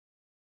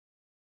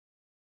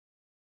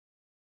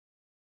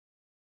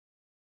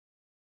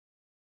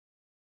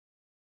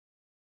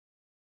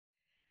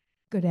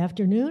Good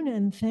afternoon,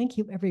 and thank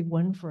you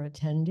everyone for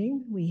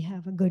attending. We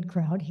have a good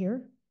crowd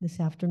here this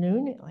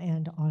afternoon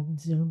and on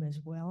Zoom as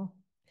well.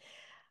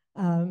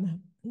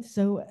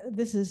 So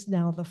this is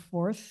now the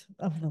fourth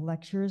of the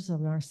lectures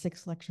of our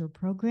 6-lecture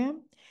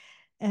program.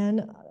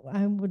 And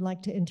I would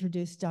like to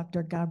introduce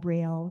Dr.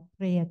 Gabriel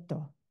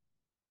Prieto.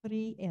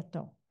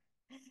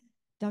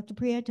 Dr.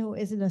 Prieto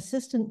is an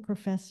assistant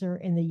professor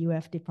in the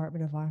UF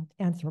Department of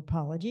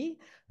Anthropology,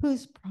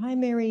 whose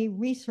primary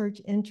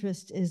research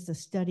interest is the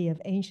study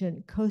of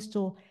ancient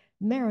coastal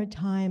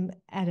maritime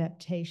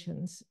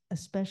adaptations,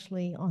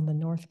 especially on the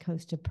north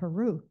coast of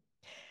Peru.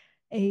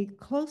 A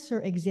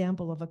closer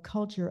example of a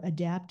culture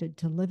adapted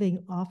to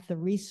living off the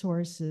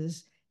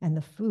resources and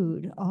the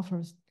food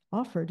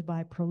offered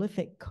by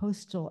prolific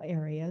coastal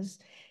areas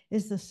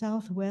is the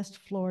Southwest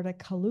Florida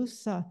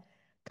Calusa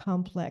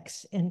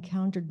complex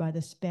encountered by the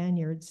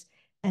Spaniards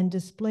and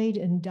displayed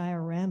in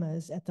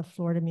dioramas at the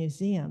Florida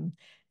Museum.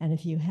 And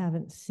if you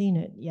haven't seen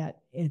it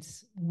yet,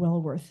 it's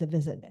well worth the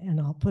visit.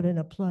 And I'll put in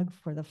a plug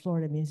for the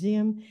Florida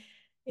Museum.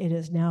 It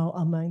is now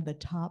among the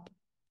top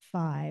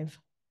 5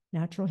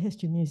 natural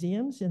history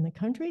museums in the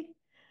country.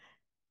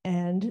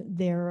 And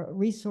their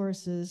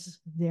resources,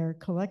 their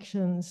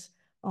collections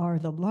are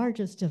the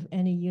largest of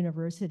any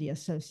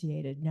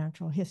university-associated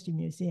natural history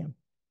museum.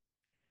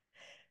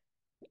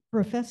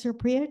 Professor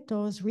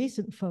Prieto's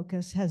recent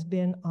focus has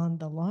been on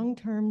the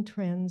long-term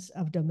trends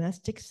of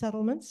domestic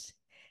settlements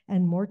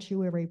and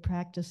mortuary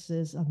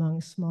practices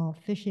among small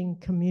fishing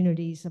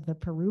communities of the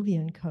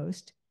Peruvian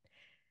coast,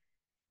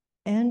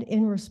 and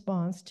in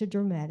response to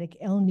dramatic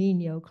El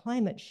Nino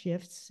climate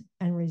shifts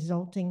and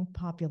resulting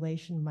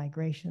population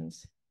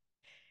migrations.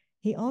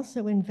 He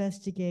also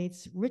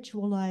investigates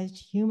ritualized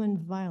human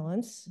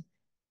violence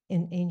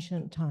in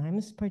ancient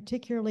times,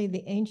 particularly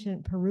the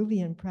ancient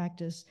Peruvian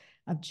practice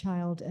of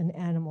child and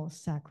animal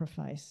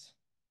sacrifice.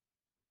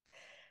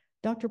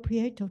 Dr.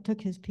 Prieto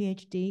took his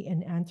PhD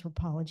in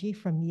anthropology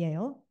from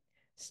Yale,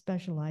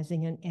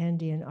 specializing in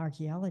Andean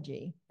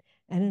archaeology.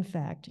 And in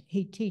fact,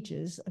 he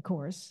teaches a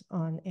course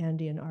on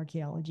Andean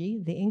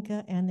archaeology, the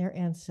Inca and their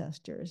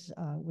ancestors,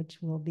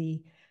 which will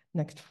be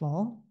next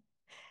fall.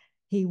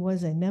 He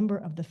was a member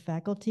of the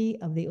faculty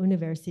of the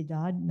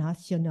Universidad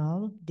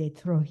Nacional de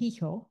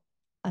Trujillo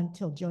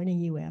until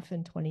joining UF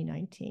in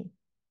 2019.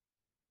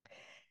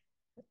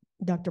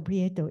 Dr.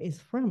 Prieto is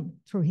from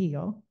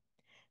Trujillo,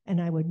 and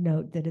I would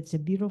note that it's a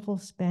beautiful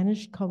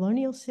Spanish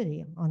colonial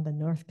city on the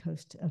north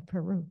coast of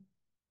Peru.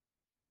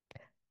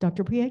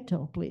 Dr.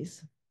 Prieto,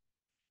 please.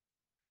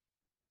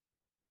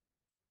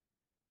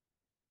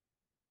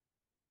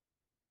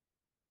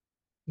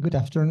 Good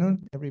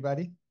afternoon,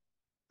 everybody.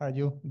 How are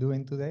you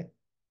doing today?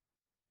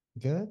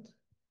 Good.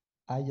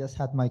 I just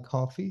had my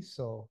coffee,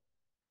 so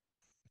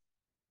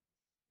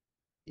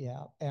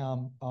yeah.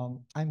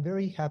 I'm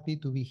very happy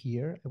to be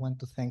here. I want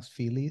to thank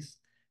Phyllis.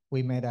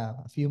 We met a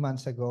few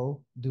months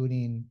ago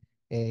during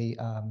a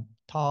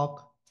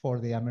talk for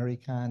the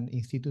American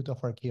Institute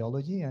of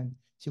Archaeology, and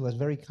she was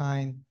very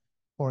kind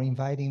for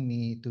inviting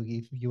me to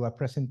give you a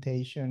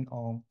presentation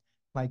on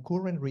my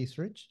current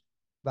research,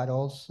 but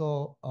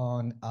also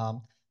on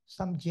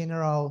some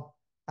general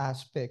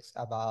aspects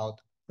about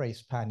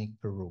pre-Hispanic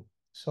Peru.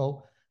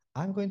 So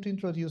I'm going to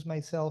introduce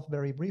myself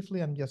very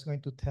briefly. I'm just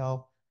going to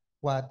tell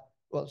what,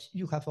 well,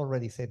 you have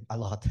already said a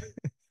lot,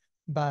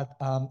 but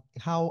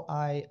how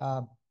I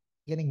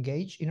get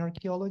engaged in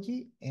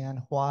archaeology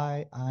and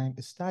why I'm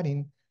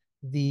studying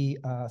the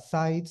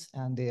sites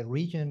and the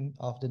region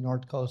of the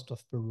north coast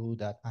of Peru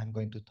that I'm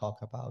going to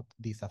talk about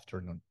this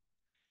afternoon.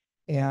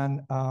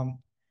 And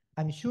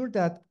I'm sure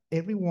that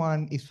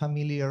everyone is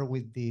familiar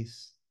with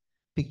these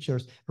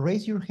pictures.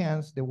 Raise your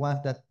hands, the ones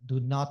that do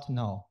not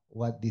know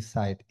what this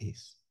site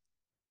is.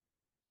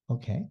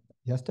 Okay,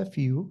 just a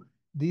few.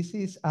 This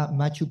is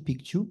Machu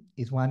Picchu.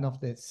 It's one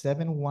of the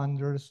 7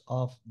 wonders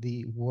of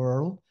the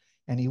world,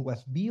 and it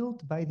was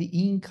built by the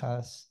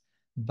Incas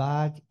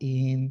back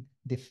in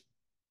the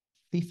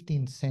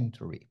 15th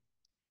century.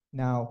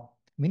 Now,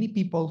 many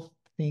people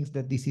think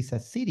that this is a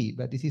city,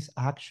 but this is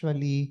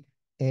actually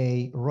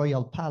a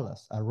royal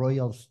palace, a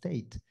royal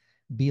state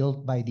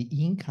built by the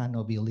Inca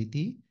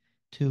nobility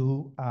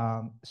to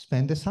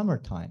spend the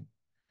summertime.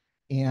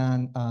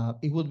 And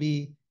it would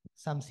be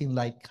something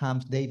like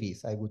Camp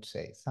Davis, I would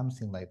say,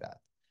 something like that.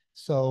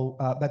 So,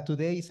 but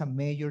today is a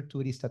major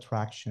tourist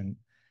attraction.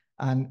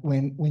 And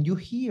when you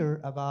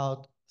hear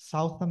about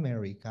South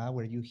America,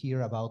 where you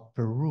hear about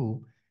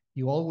Peru,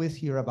 you always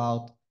hear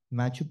about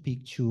Machu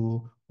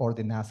Picchu or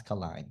the Nazca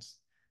Lines.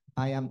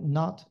 I am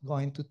not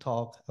going to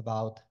talk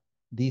about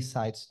these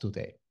sites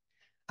today.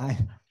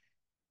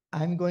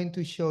 I'm going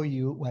to show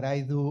you what I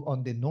do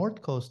on the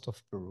north coast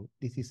of Peru.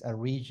 This is a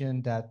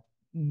region that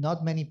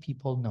not many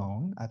people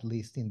know, at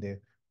least in the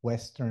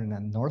Western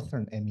and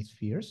Northern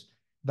hemispheres,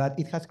 but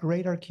it has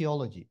great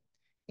archaeology.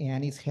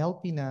 And it's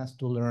helping us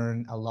to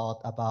learn a lot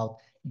about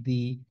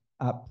the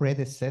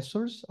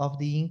predecessors of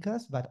the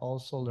Incas, but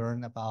also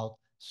learn about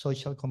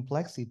social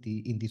complexity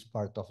in this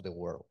part of the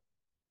world.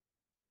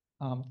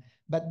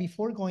 But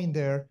before going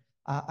there,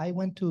 I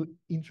want to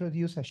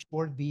introduce a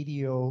short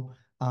video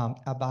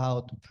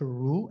about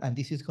Peru, and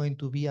this is going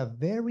to be a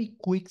very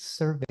quick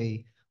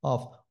survey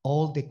of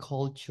all the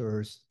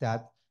cultures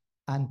that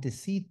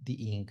antecede the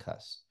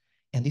Incas.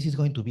 And this is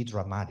going to be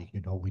dramatic,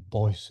 with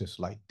voices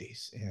like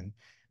this.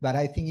 But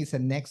I think it's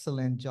an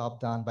excellent job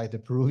done by the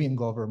Peruvian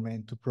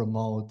government to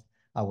promote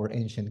our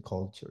ancient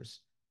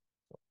cultures.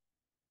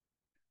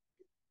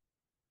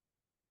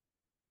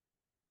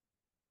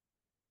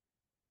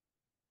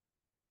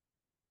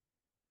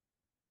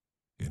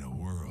 In a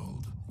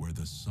world where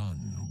the sun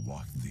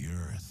walked the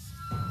earth,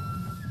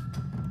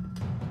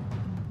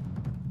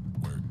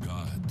 where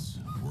gods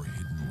were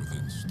hidden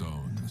within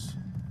stones,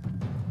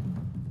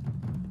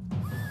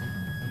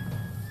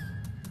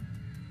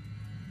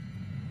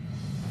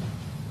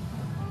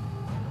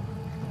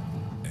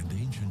 and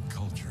ancient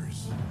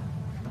cultures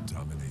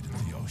dominated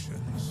the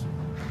oceans.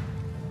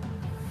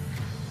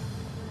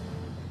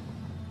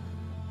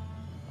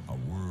 A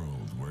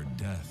world where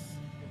death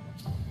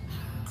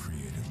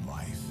created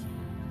life.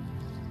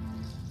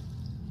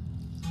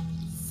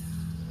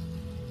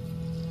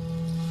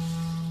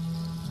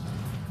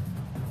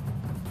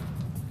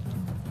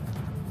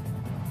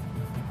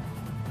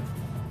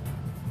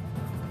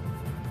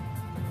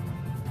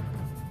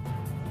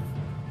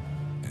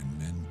 And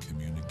men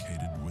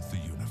communicated with the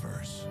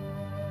universe.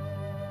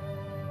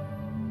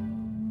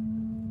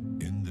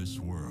 In this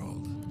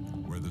world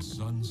where the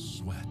sun's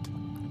sweat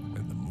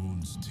and the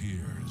moon's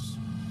tears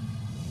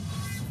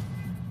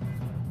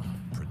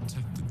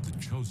protected the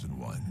chosen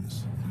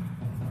ones,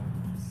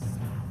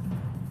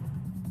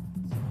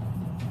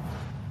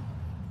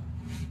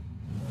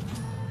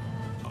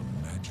 a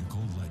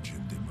magical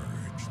legend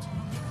emerged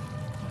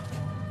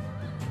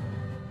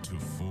to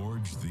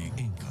forge the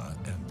Inca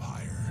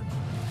Empire.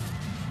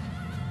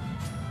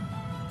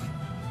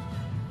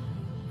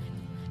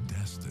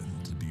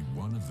 Destined to be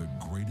one of the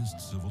greatest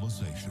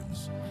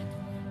civilizations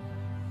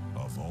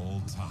of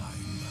all time.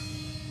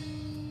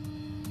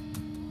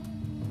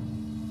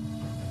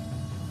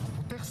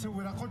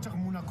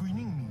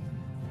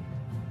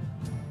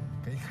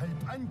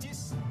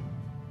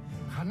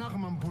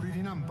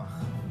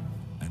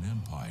 An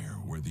empire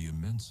where the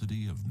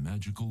immensity of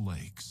magical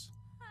lakes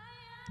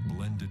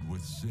blended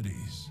with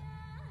cities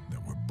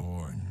that were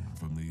born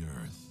from the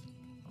earth.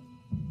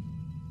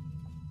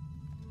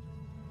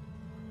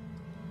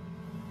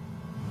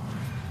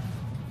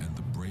 And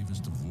the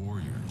bravest of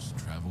warriors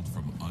traveled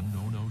from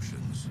unknown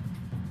oceans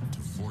to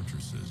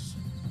fortresses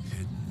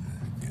hidden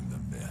in the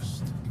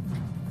mist.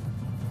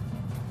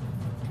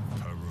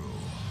 Peru,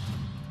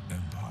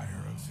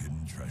 empire of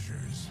hidden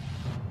treasures.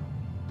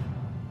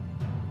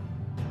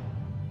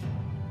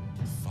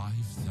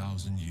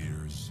 5,000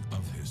 years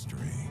of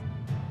history,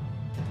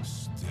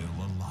 still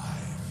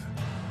alive.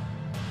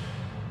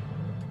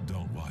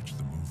 Don't watch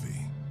the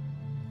movie.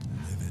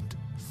 Live it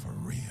for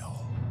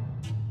real.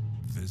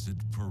 Visit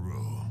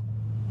Peru.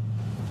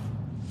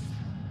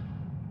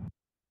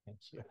 Thank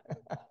you.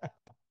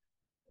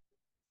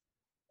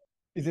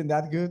 Isn't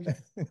that good?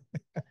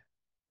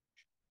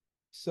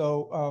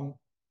 So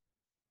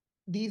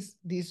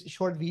this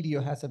short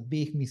video has a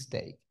big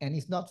mistake, and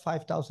it's not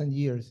 5,000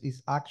 years,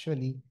 it's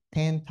actually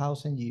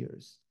 10,000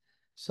 years.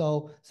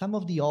 So some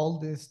of the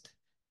oldest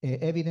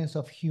evidence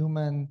of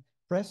human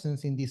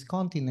presence in this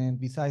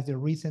continent, besides the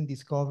recent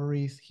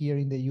discoveries here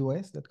in the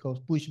US that goes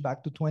push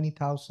back to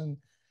 20,000,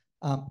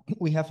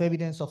 we have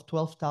evidence of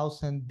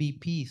 12,000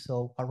 BP,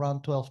 so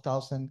around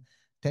 12,000,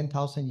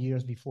 10,000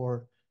 years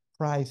before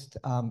Christ,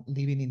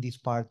 living in this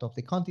part of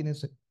the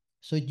continent.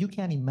 So you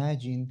can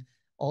imagine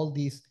all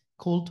these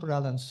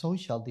cultural and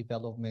social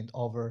development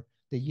over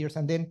the years.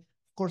 And then,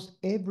 of course,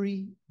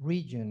 every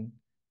region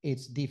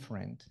is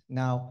different.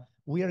 Now,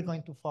 we are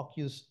going to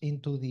focus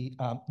into the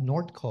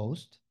North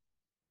Coast.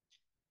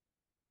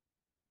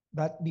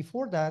 But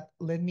before that,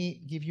 let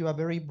me give you a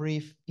very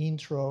brief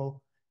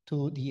intro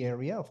to the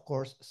area. Of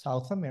course,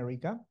 South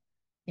America.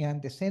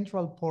 And the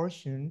central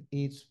portion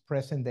is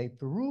present-day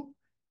Peru,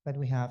 but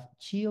we have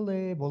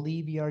Chile,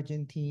 Bolivia,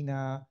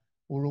 Argentina,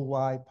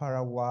 Uruguay,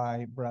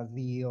 Paraguay,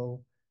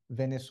 Brazil,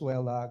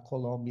 Venezuela,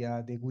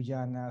 Colombia, the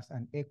Guyanas,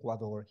 and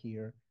Ecuador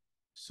here.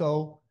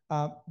 So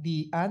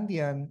the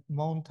Andean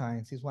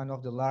Mountains is one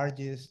of the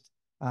largest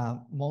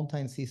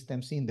mountain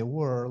systems in the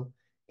world,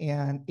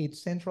 and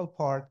its central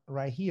part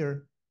right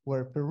here,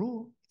 where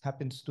Peru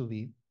happens to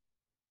be,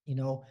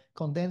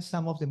 condense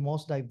some of the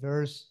most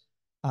diverse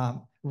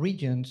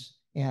regions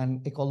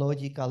and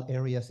ecological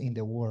areas in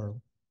the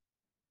world.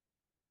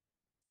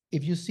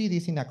 If you see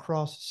this in a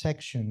cross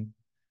section,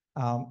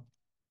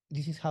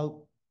 this is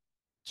how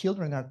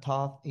children are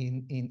taught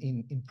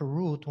in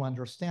Peru to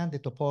understand the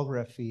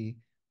topography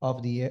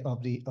of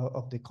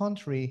the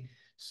country.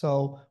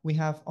 So we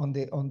have on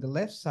the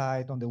left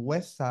side, on the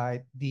west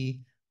side,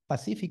 the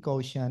Pacific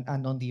Ocean,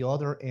 and on the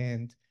other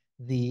end,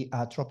 the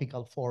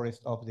tropical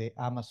forest of the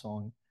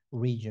Amazon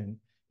region.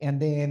 And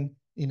then,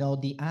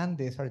 the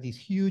Andes are these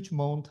huge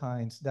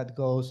mountains that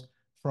goes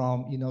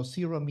from,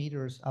 0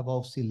 meters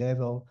above sea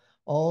level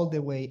all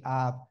the way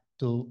up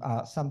to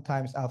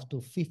sometimes up to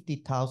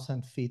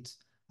 50,000 feet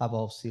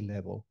above sea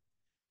level.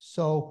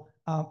 So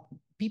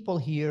people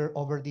here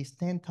over these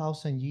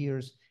 10,000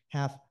 years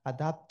have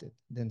adapted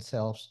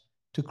themselves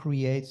to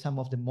create some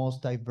of the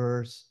most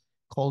diverse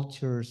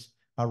cultures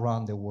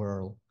around the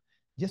world.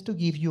 Just to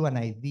give you an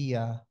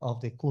idea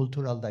of the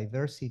cultural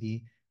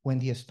diversity, when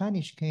the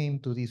Spanish came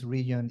to this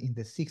region in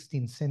the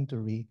 16th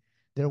century,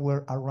 there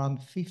were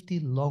around 50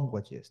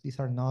 languages. These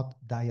are not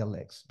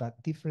dialects, but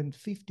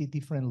 50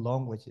 different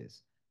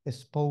languages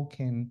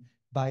spoken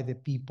by the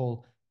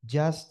people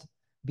just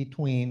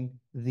between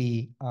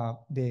the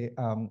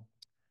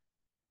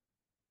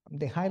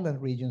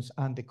highland regions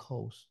and the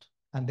coast.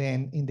 And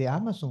then in the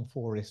Amazon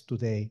forest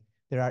today,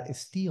 there are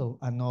still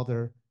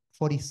another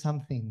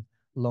 40-something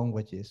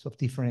languages of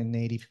different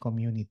native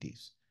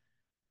communities.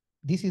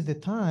 This is the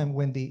time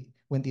when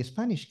the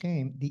Spanish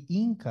came, the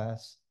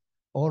Incas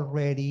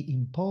already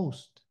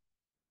imposed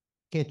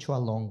Quechua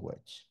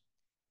language.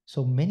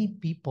 So many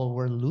people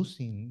were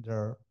losing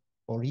their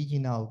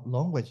original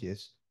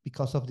languages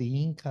because of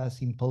the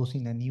Incas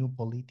imposing a new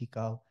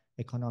political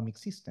economic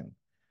system.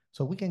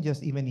 So we can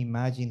just even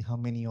imagine how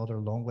many other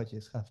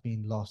languages have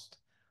been lost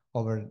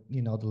over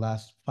the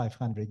last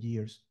 500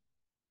 years.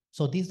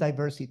 So this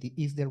diversity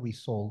is the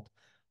result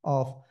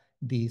of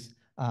these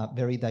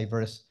very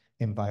diverse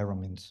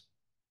environments.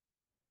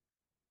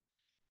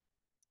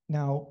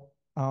 Now,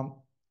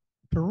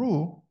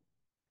 Peru,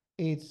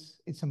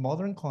 it's a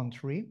modern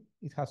country.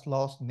 It has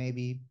lost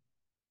maybe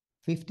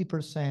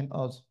 50%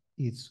 of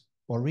its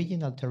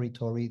original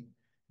territory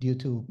due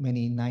to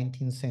many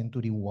 19th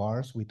century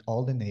wars with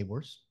all the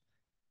neighbors.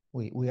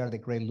 We are the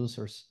great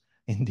losers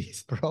in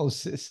this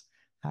process,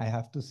 I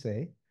have to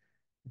say.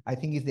 I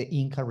think it's the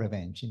Inca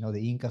revenge.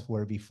 The Incas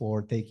were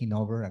before taking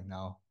over, and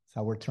now it's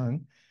our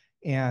turn.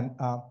 And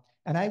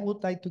I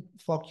would like to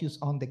focus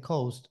on the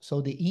coast.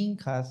 So the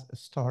Incas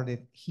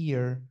started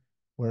here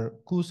where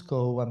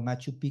Cusco and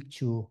Machu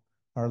Picchu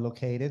are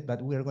located,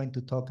 but we're going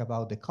to talk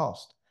about the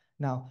coast.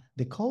 Now,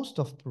 the coast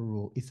of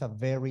Peru is a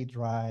very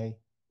dry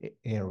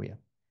area,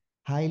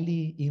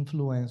 highly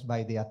influenced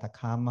by the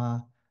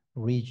Atacama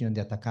region,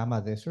 the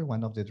Atacama Desert,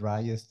 one of the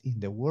driest in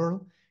the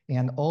world,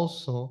 and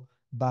also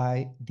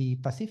by the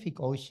Pacific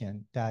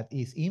Ocean that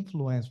is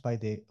influenced by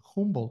the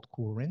Humboldt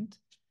Current,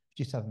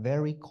 which is a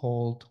very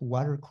cold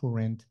water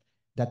current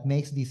that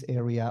makes this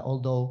area,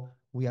 although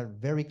we are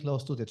very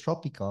close to the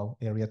tropical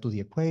area, to the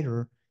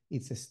equator,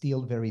 it's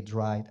still very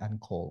dry and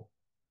cold.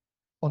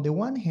 On the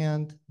one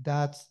hand,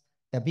 that's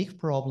a big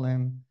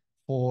problem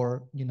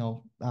for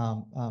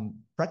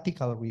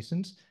practical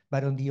reasons,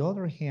 but on the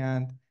other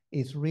hand,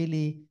 it's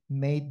really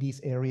made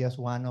these areas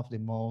one of the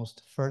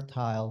most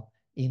fertile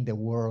in the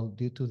world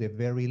due to the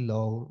very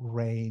low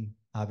rain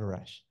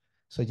average.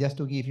 So just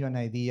to give you an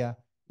idea,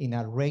 in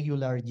a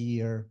regular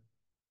year,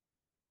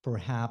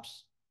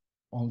 perhaps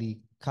only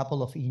a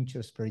couple of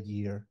inches per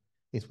year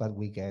is what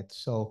we get.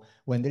 So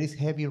when there is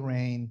heavy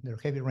rain, the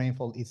heavy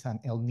rainfall is an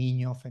El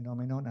Nino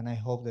phenomenon, and I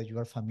hope that you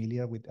are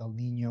familiar with El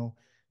Nino,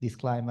 this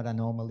climate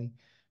anomaly.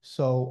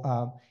 So,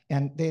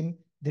 and then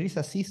there is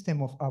a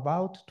system of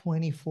about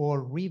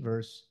 24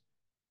 rivers,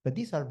 but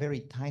these are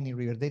very tiny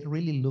rivers. They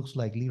really looks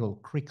like little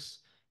creeks,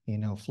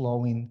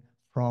 flowing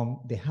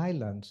from the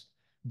highlands,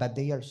 but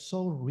they are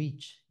so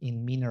rich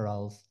in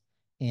minerals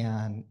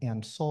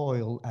and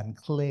soil and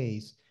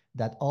clays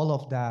that all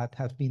of that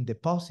has been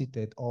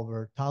deposited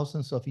over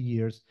thousands of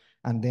years,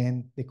 and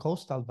then the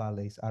coastal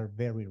valleys are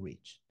very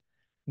rich.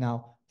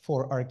 Now,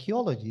 for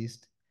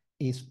archaeologists,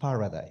 it's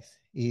paradise.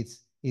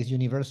 It's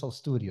Universal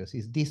Studios,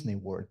 it's Disney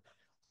World,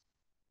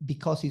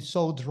 because it's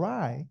so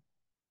dry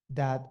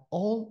that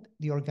all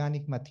the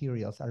organic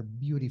materials are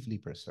beautifully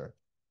preserved.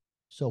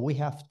 So we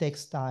have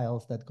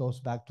textiles that goes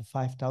back to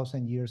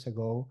 5,000 years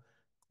ago,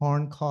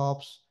 corn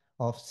cobs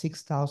of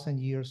 6,000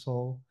 years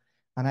old,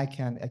 and I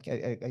can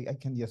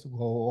just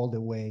go all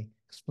the way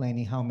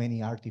explaining how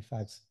many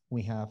artifacts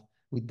we have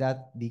with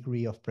that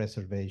degree of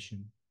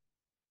preservation.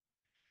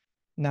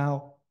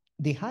 Now,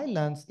 the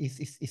highlands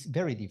is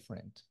very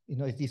different.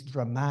 It's this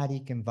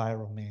dramatic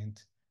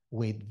environment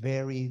with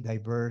very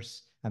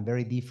diverse and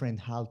very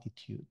different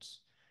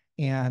altitudes.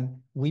 And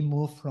we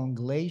move from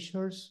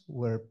glaciers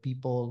where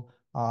people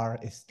are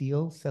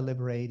still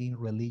celebrating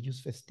religious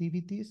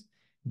festivities,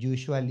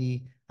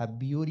 usually a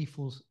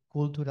beautiful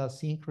cultural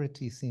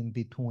syncretism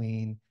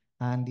between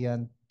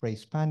Andean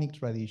pre-Hispanic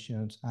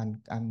traditions and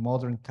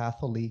modern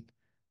Catholic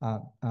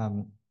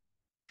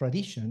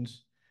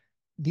traditions.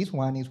 This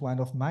one is one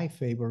of my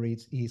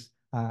favorites, is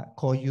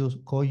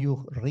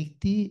Koyu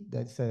Riti,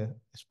 that's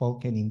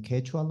spoken in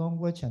Quechua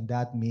language, and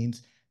that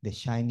means the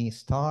shiny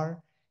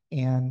star.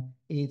 And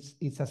it's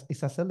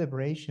a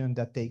celebration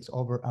that takes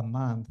over a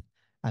month,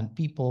 and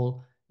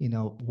people,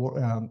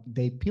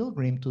 they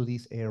pilgrim to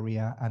this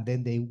area, and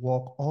then they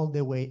walk all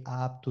the way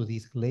up to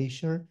this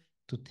glacier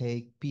to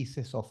take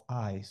pieces of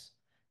ice.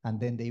 And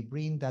then they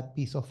bring that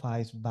piece of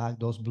ice back,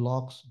 those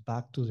blocks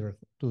back to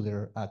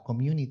their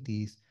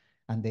communities,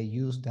 and they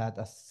use that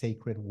as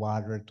sacred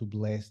water to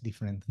bless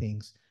different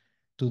things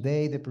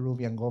Today, the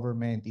Peruvian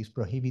government is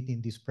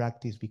prohibiting this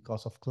practice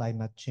because of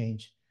climate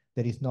change.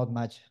 There is not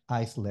much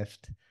ice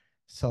left,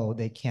 so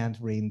they can't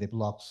bring the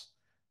blocks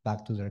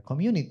back to their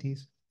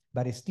communities,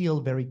 but it's still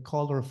very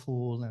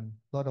colorful and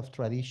a lot of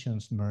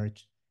traditions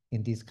merge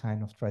in these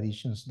kind of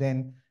traditions.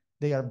 Then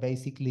they are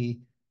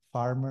basically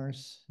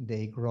farmers.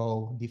 They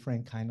grow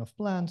different kind of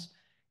plants,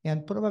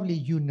 and probably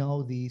you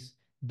know this,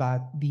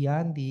 but the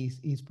Andes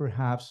is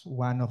perhaps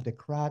one of the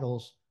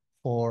cradles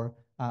for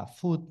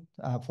food,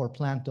 for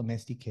plant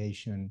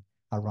domestication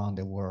around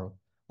the world.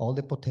 All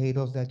the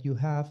potatoes that you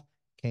have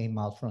came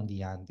out from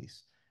the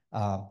Andes.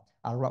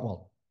 Around,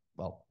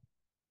 well,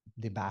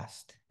 the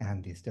vast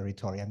Andes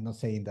territory. I'm not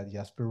saying that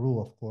just Peru,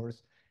 of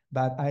course,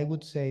 but I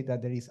would say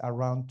that there is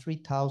around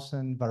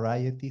 3,000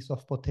 varieties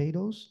of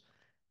potatoes.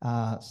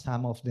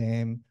 Some of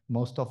them,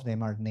 most of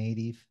them are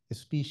native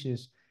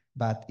species,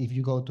 but if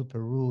you go to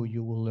Peru,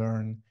 you will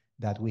learn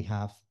that we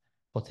have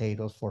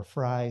potatoes for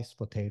fries,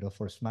 potatoes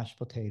for smashed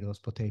potatoes,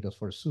 potatoes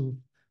for soup,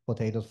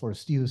 potatoes for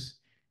stews,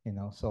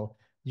 so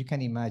you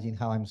can imagine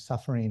how I'm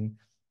suffering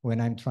when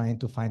I'm trying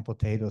to find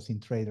potatoes in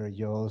Trader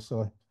Joe's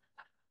or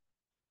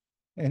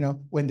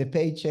when the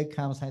paycheck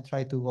comes, I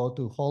try to go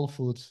to Whole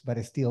Foods, but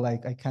it's still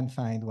like I can't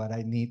find what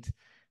I need.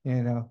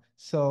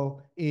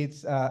 So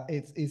it's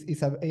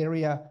an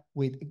area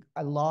with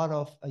a lot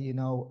of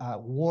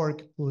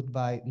work put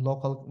by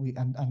local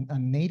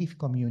and native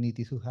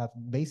communities who have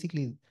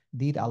basically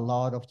did a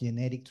lot of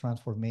genetic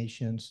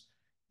transformations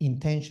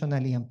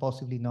intentionally and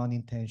possibly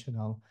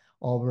non-intentional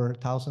over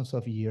thousands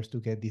of years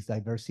to get this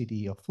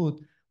diversity of food.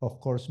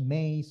 Of course,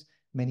 maize.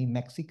 Many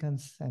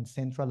Mexicans and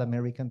Central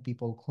American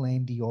people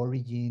claim the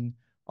origin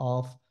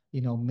of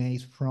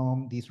maize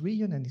from this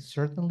region, and it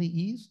certainly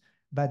is.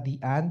 But the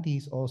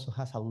Andes also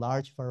has a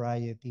large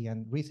variety,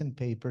 and recent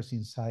papers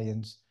in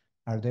Science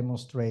are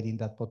demonstrating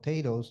that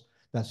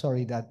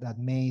that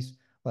maize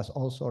was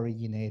also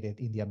originated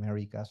in the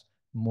Americas,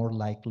 most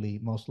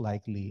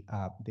likely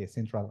the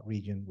central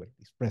region where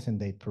is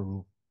present-day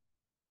Peru.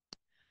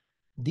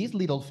 These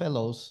little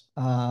fellows,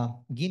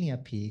 guinea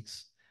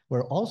pigs,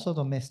 were also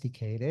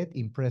domesticated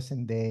in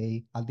present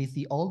day. At least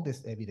the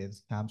oldest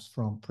evidence comes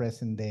from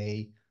present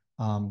day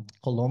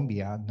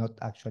Colombia, not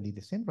actually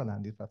the Central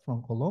Andes, but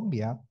from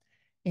Colombia.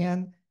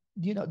 And,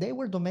 they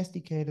were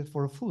domesticated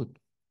for food.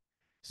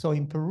 So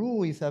in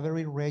Peru, it's a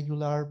very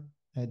regular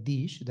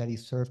dish that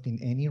is served in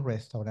any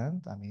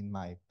restaurant. I mean,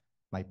 my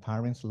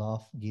parents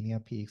love guinea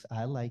pigs.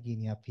 I like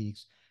guinea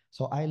pigs.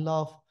 So I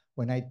love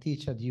when I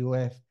teach at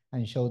UF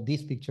and show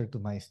this picture to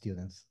my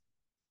students.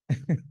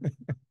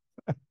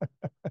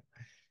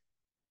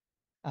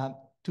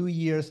 2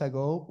 years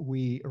ago,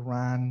 we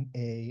ran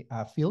a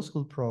field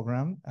school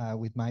program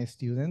with my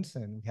students,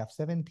 and we have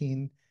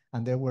 17,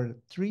 and there were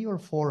 3 or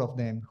 4 of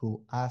them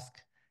who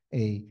asked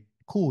a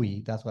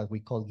cuy, that's what we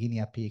call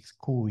guinea pigs,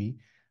 cuy,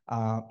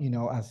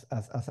 as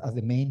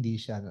the main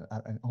dish on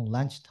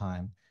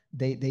lunchtime.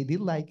 They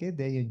did like it,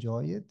 they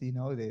enjoy it,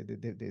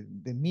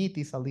 the meat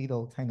is a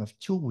little kind of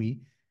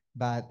chewy,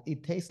 but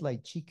it tastes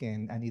like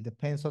chicken, and it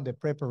depends on the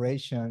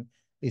preparation,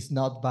 it's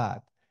not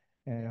bad.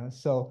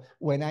 So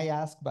when I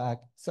asked back,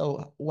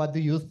 so what do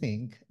you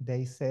think?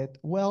 They said,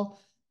 well,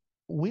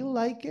 we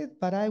like it,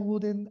 but I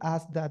wouldn't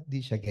ask that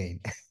dish again.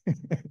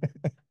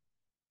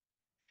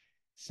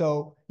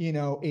 So,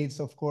 it's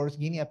of course,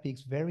 guinea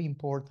pigs very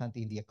important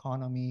in the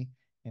economy,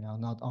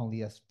 not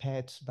only as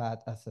pets,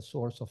 but as a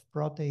source of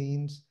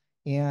proteins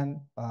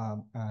and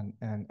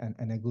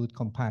a good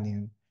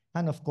companion.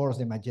 And of course,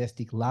 the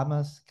majestic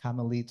llamas,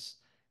 camelids,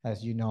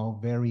 as you know,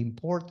 very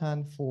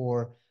important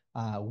for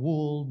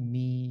wool,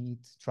 meat,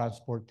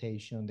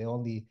 transportation. The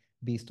only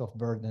beast of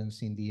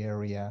burdens in the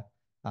area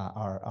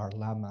are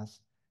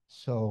llamas.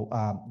 So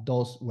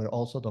those were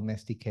also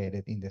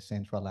domesticated in the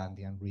Central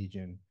Andean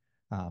region,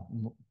 uh,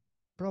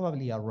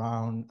 probably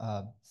around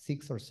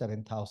 6,000 or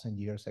 7,000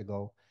 years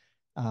ago.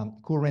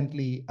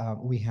 Currently,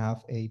 we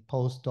have a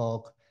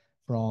postdoc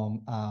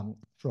from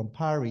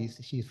Paris.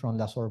 She's from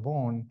La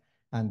Sorbonne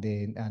and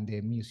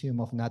the Museum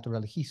of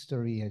Natural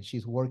History, and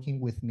she's working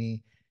with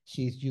me.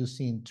 She's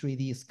using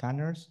 3D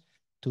scanners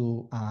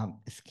to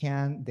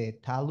scan the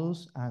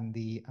talus and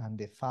the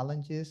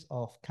phalanges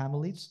of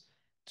camelids,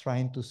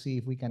 trying to see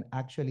if we can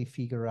actually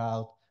figure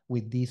out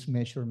with these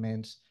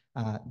measurements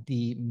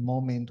the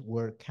moment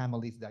where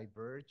camelids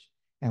diverge.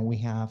 And we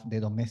have the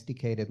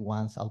domesticated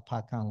ones,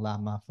 alpaca and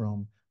llama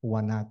from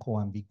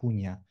Huanaco and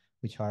Vicuña,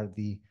 which are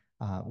the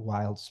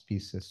wild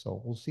species.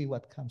 So we'll see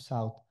what comes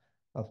out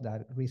of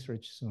that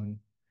research soon.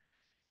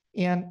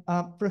 And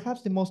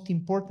perhaps the most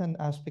important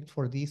aspect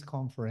for this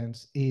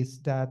conference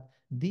is that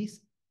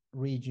this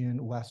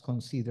region was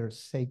considered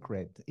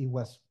sacred. It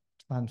was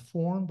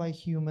transformed by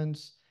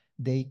humans.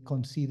 They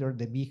considered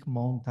the big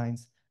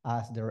mountains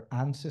as their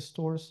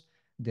ancestors,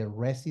 the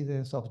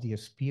residence of the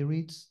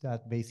spirits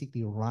that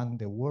basically run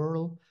the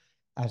world.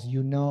 As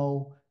you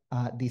know,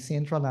 the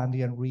Central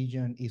Andean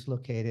region is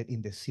located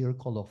in the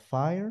Circle of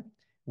Fire,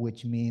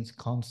 which means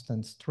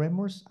constant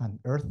tremors and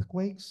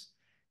earthquakes.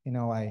 In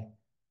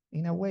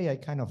a way, I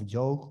kind of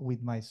joke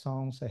with my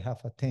sons. I have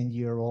a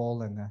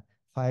 10-year-old and a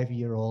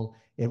 5-year-old,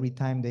 every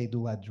time they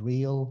do a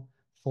drill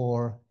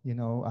for,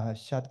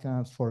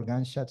 shotguns, for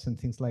gunshots and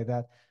things like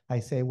that, I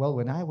say, well,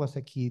 when I was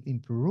a kid in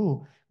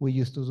Peru, we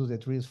used to do the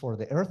drills for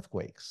the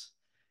earthquakes,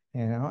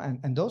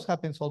 and those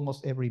happens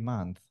almost every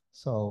month.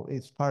 So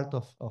it's part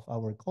of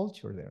our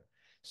culture there.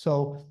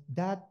 So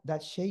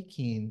that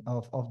shaking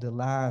of the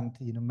land,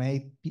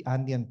 made the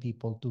Andean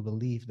people to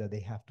believe that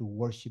they have to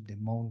worship the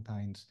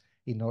mountains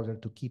in order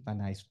to keep a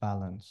nice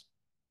balance.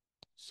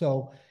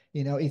 So,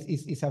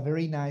 it's a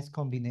very nice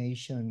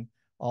combination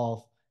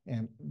of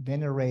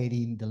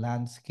venerating the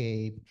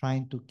landscape,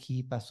 trying to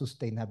keep a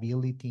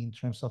sustainability in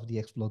terms of the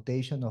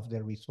exploitation of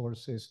the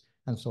resources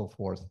and so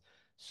forth.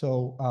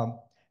 So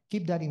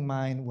keep that in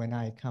mind when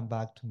I come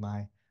back to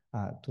my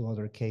to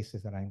other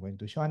cases that I'm going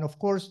to show. And of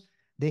course,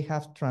 they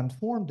have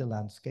transformed the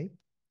landscape.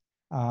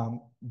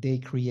 They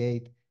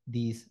create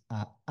these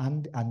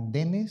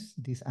andenes.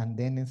 These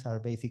andenes are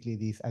basically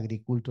these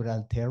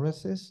agricultural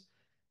terraces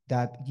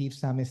that give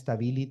some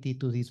stability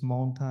to these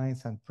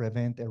mountains and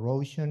prevent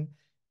erosion.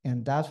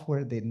 And that's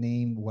where the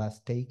name was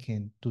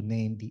taken, to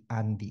name the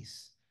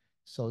Andes.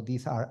 So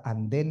these are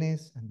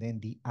andenes, and then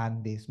the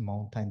Andes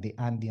mountain, the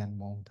Andean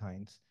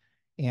mountains.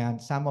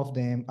 And some of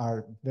them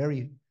are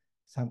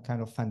some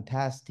kind of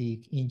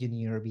fantastic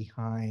engineer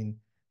behind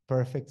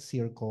perfect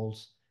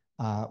circles,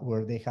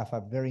 where they have a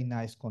very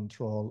nice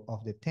control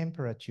of the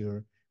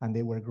temperature, and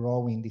they were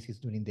growing, this is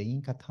during the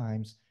Inca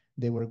times,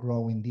 they were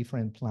growing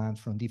different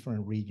plants from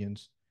different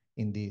regions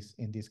in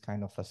these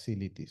kind of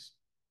facilities.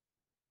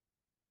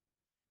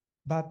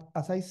 But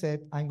as I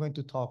said, I'm going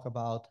to talk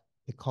about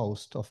the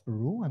coast of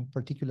Peru, and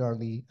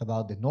particularly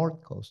about the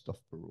north coast of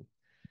Peru.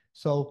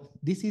 So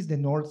this is the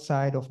north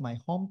side of my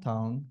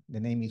hometown. The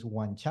name is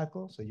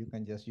Huanchaco, so you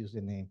can just use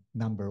the name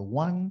number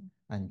 1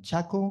 and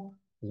Chaco,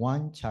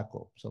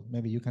 Huanchaco. So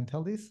maybe you can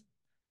tell this?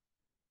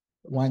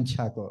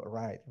 Huanchaco,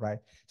 right.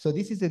 So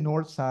this is the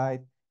north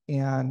side,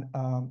 and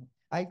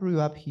I grew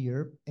up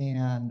here,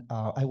 and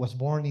I was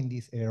born in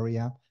this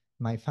area.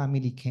 My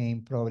family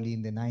came probably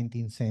in the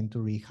 19th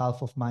century.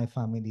 Half of my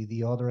family,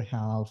 the other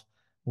half,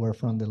 were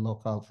from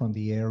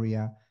the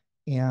area.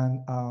 And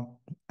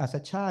as a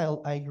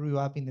child, I grew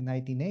up in the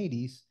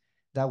 1980s.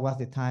 That was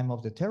the time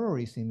of the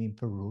terrorism in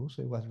Peru.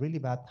 So it was really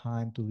bad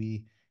time to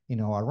be,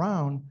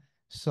 around.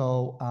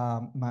 So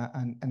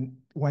and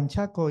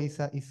Huanchaco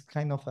is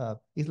kind of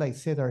it's like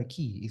Cedar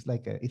Key. It's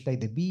like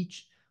the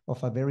beach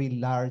of a very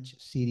large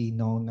city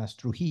known as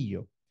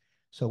Trujillo.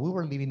 So we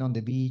were living on the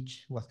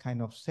beach, was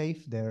kind of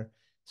safe there.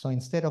 So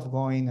instead of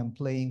going and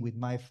playing with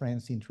my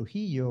friends in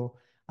Trujillo,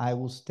 I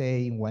would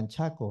stay in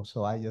Huanchaco.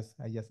 So I just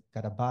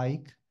got a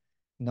bike,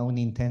 no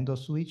Nintendo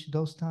Switch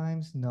those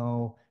times,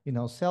 no,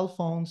 cell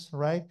phones,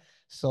 right?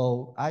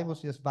 So I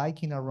was just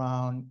biking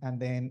around, and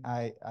then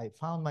I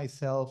found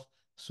myself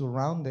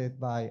surrounded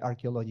by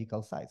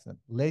archaeological sites. And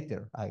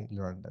later I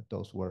learned that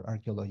those were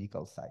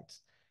archaeological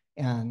sites.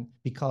 And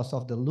because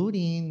of the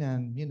looting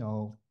and,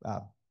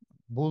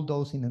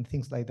 bulldozing and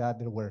things like that,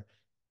 there were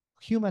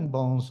human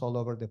bones all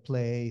over the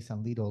place,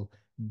 and little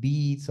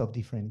beads of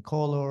different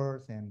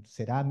colors and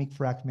ceramic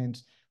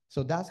fragments.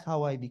 So that's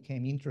how I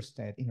became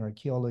interested in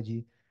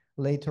archaeology.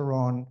 Later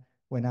on,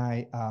 when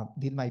I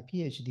did my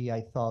PhD, I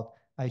thought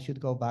I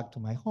should go back to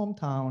my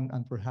hometown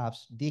and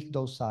perhaps dig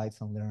those sites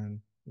and learn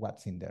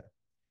what's in there.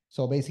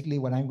 So basically,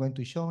 what I'm going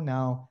to show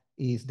now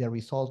is the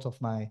results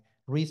of my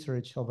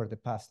research over the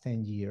past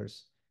 10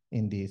 years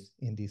in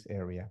this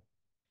area.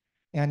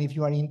 And if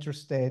you are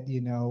interested,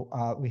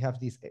 we have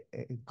this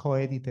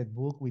co-edited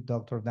book with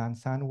Dr. Dan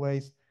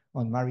Sandways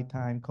on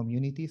maritime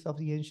communities of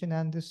the ancient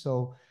Andes.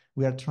 So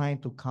we are trying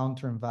to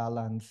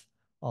counterbalance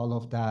all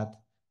of that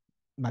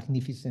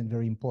magnificent,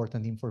 very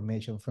important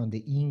information from the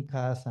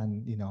Incas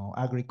and,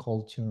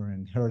 agriculture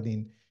and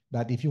herding.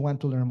 But if you want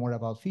to learn more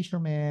about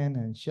fishermen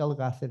and shell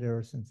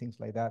gatherers and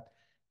things like that,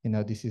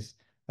 this is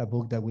a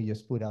book that we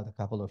just put out a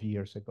couple of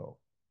years ago.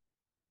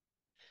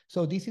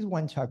 So this is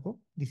Huanchaco.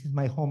 This is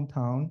my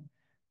hometown.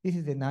 This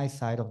is the nice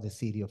side of the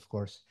city, of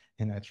course,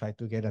 and I tried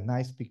to get a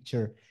nice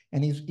picture.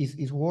 And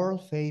it's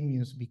world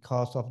famous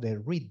because of the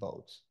reed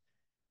boats.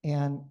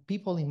 And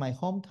people in my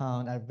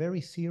hometown are very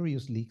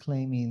seriously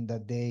claiming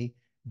that they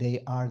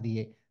are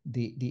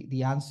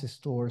the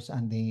ancestors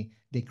and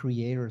the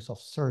creators of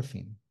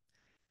surfing.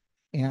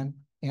 And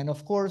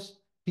of course,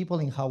 people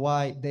in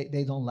Hawaii,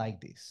 they don't like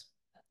this,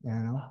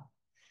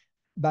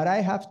 But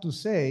I have to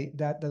say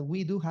that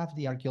we do have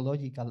the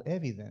archaeological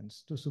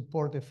evidence to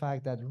support the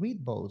fact that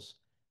reed boats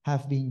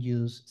have been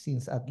used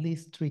since at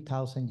least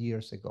 3,000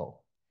 years ago.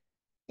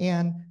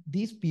 And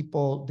these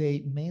people,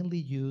 they mainly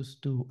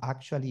used to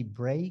actually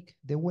break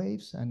the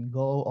waves and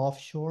go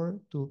offshore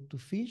to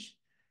fish.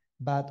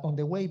 But on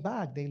the way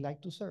back, they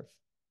like to surf.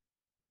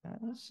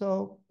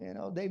 So,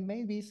 they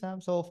may be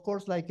some. So, of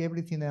course, like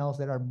everything else,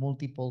 there are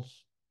multiple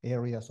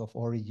areas of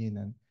origin,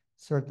 and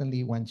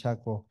certainly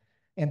Huanchaco.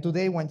 And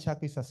today,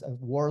 Huanchaco is a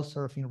world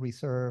surfing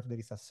reserve. There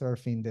is a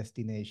surfing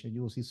destination.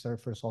 You will see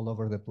surfers all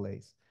over the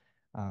place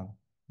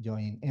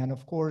joining. And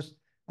of course,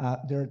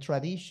 there are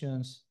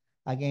traditions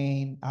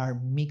again, are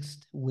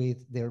mixed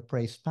with their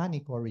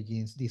pre-Hispanic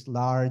origins, these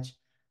large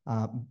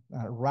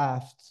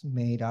rafts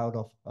made out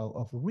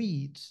of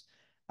reeds,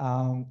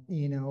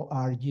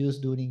 are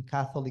used during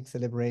Catholic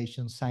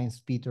celebrations, Saint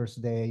Peter's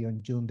Day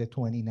on June the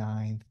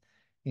 29th.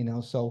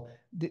 So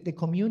the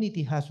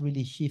community has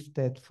really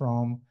shifted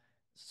from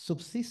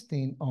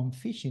subsisting on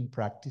fishing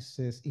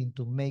practices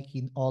into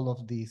making all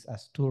of these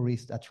as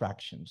tourist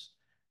attractions.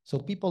 So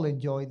people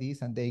enjoy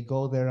this and they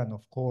go there, and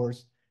of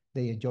course,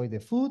 they enjoy the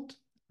food,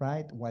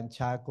 right?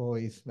 Huanchaco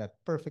is the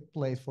perfect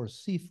place for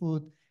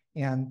seafood.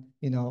 And,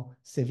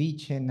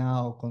 ceviche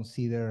now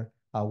considered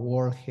a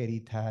World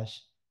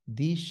Heritage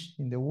dish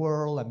in the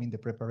world. I mean, the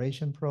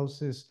preparation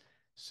process.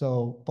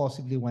 So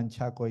possibly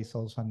Huanchaco is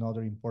also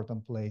another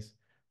important place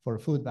for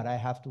food. But I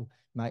have to,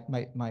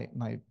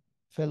 my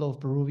fellow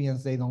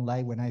Peruvians, they don't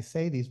like when I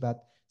say this,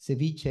 but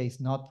ceviche is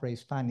not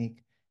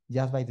pre-Hispanic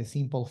just by the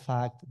simple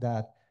fact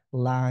that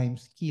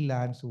key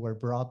limes were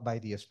brought by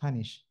the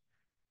Spanish.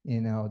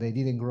 They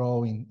didn't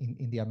grow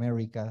in the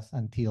Americas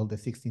until the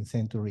 16th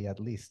century at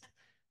least.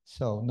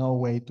 So no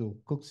way to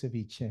cook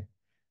ceviche.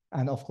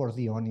 And of course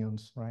the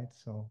onions, right?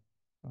 So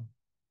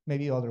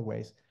maybe other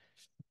ways.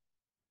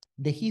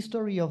 The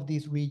history of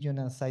this region,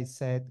 as I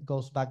said,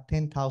 goes back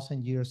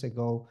 10,000 years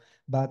ago,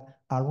 but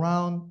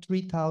around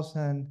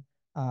 3,000,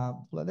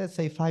 let's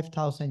say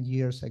 5,000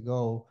 years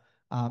ago,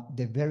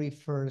 the very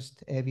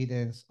first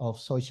evidence of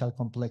social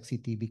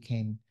complexity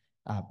became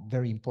a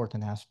very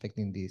important aspect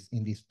in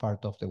this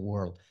part of the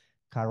world.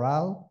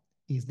 Caral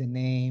is the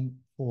name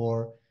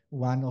for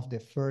one of the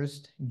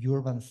first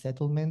urban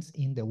settlements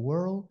in the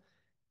world,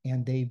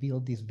 and they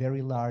built these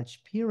very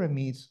large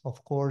pyramids,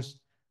 of course,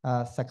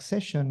 a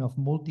succession of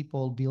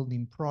multiple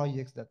building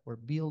projects that were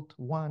built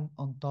one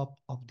on top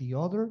of the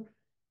other.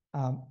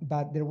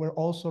 But there were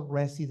also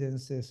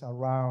residences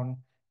around,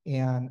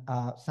 and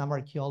some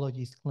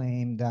archaeologists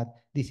claim that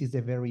this is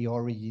the very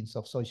origins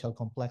of social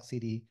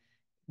complexity,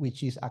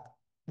 which is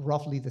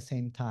roughly the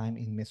same time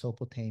in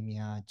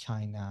Mesopotamia,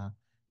 China,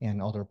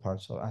 and other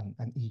parts of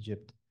and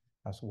Egypt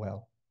as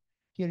well.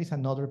 Here is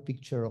another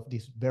picture of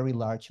these very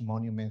large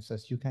monuments.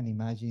 As you can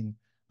imagine,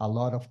 a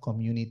lot of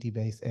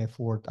community-based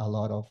effort, a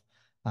lot of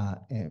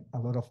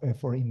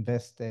effort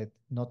invested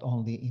not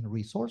only in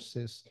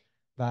resources,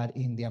 but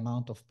in the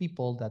amount of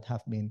people that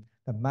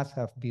must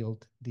have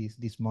built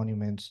these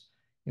monuments.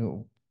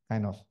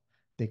 Kind of,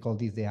 they call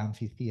this the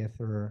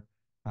amphitheater,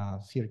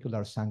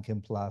 circular sunken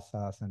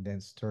plazas, and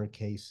then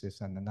staircases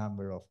and a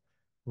number of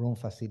room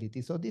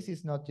facilities. So this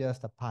is not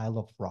just a pile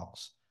of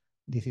rocks.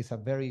 This is a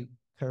very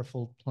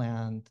careful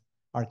planned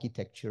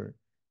architecture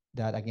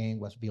that again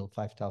was built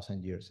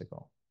 5,000 years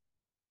ago.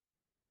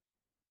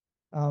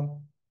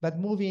 But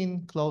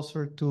moving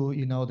closer to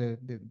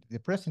the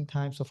present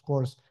times, of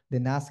course, the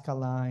Nazca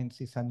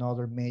Lines is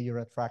another major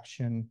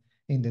attraction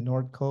in the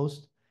North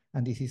Coast,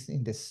 and this is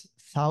in the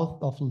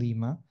south of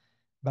Lima.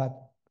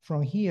 But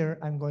from here,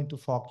 I'm going to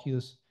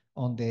focus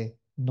on the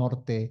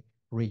Norte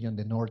region,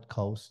 the North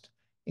Coast,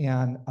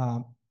 and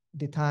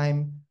the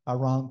time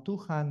around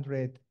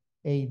 200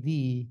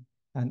 AD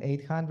and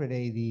 800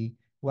 AD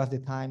was the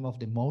time of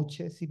the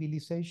Moche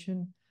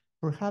civilization,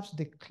 perhaps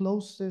the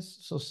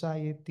closest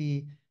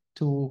society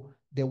to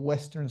the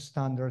Western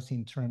standards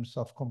in terms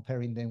of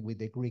comparing them with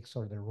the Greeks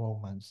or the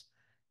Romans.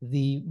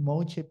 The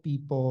Moche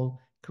people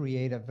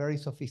create a very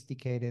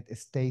sophisticated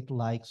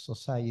state-like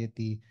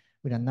society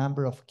with a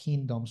number of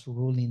kingdoms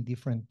ruling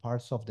different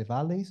parts of the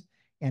valleys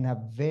and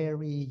a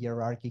very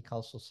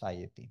hierarchical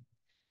society.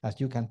 As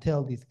you can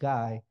tell, this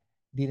guy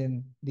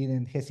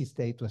didn't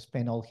hesitate to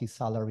spend all his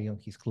salary on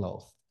his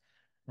clothes,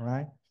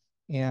 right?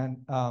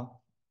 And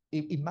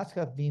it must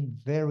have been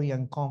very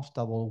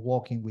uncomfortable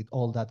walking with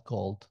all that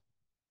gold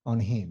on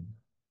him.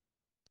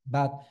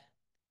 But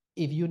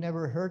if you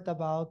never heard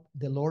about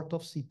the Lord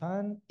of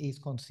Sipan, is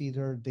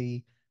considered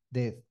the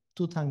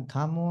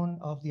Tutankhamun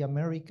of the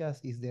Americas,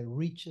 is the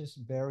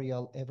richest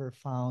burial ever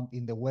found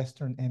in the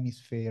Western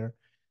Hemisphere,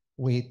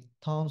 with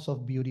tons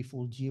of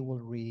beautiful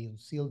jewelry,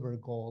 silver,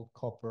 gold,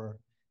 copper,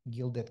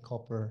 gilded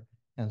copper,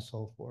 and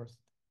so forth.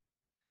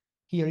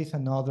 Here is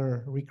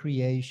another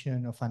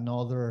recreation of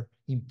another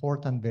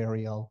important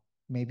burial,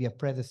 maybe a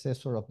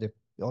predecessor of the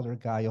other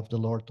guy of the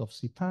Lord of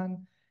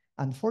Sipan.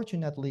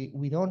 Unfortunately,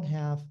 we don't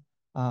have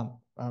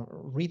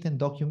written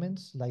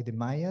documents like the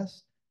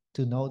Mayas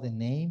to know the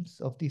names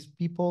of these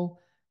people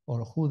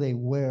or who they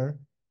were,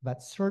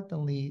 but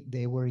certainly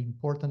they were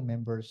important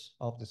members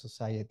of the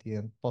society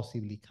and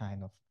possibly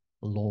kind of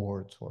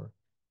lords or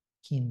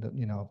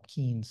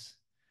kings.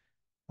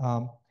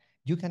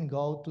 You can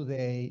go to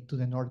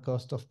the north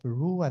coast of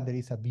Peru, and there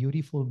is a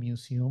beautiful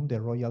museum, the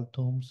Royal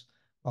Tombs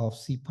of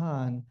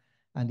Sipan,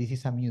 and this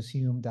is a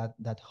museum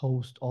that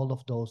hosts all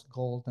of those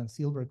gold and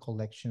silver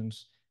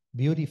collections,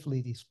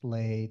 beautifully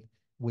displayed,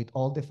 with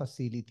all the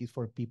facilities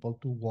for people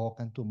to walk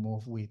and to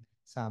move with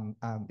some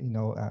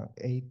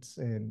aids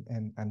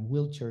and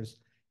wheelchairs,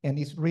 and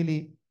it's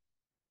really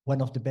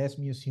one of the best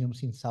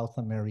museums in South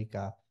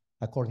America,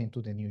 according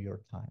to the New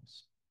York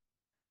Times.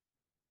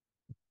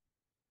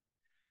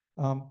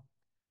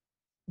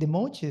 The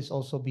Moches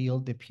also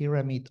built the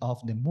Pyramid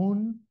of the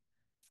Moon.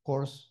 Of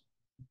course,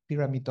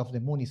 Pyramid of the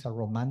Moon is a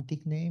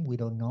romantic name. We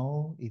don't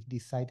know if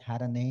this site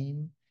had a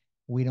name.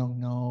 We don't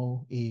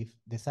know if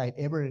the site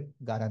ever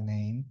got a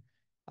name.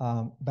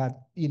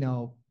 But, you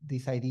know,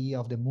 this idea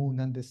of the moon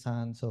and the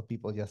sun, so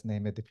people just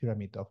name it the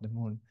Pyramid of the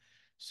Moon.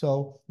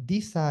 So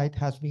this site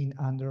has been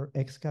under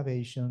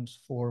excavations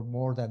for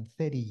more than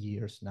 30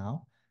 years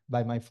now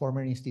by my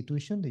former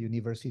institution, the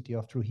University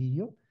of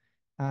Trujillo.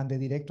 And the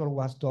director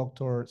was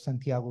Dr.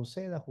 Santiago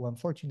Seda, who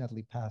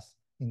unfortunately passed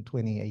in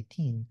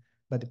 2018,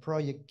 but the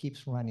project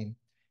keeps running.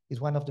 It's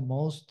one of the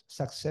most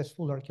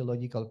successful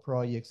archaeological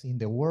projects in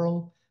the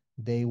world.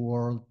 They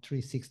world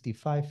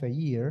 365 a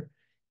year,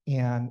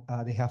 and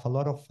they have a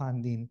lot of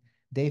funding.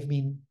 They've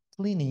been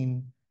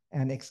cleaning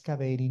and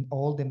excavating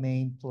all the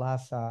main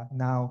plaza.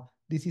 Now,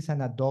 this is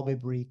an adobe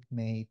brick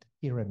made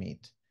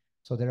pyramid.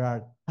 So there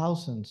are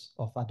thousands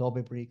of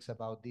adobe bricks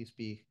about this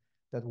big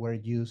that were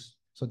used.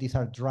 So these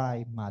are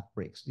dry mud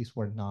bricks. These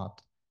were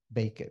not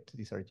baked.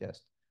 These are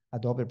just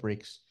adobe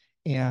bricks.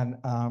 And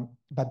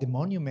but the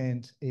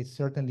monument is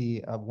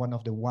certainly one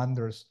of the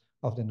wonders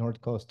of the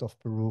north coast of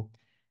Peru.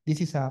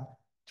 This is a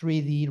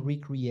 3D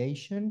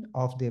recreation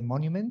of the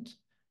monument,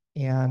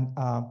 and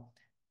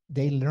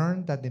they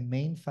learned that the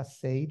main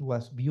facade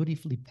was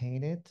beautifully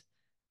painted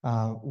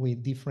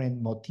with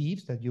different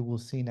motifs that you will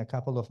see in a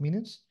couple of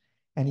minutes.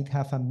 And it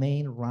has a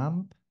main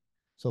ramp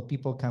so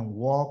people can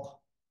walk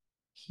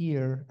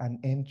here and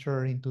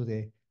enter into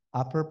the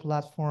upper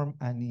platform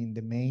and in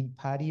the main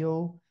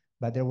patio,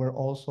 but there were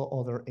also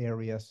other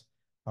areas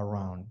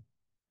around.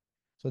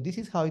 So this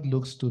is how it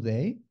looks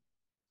today.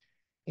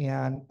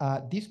 And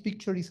this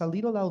picture is a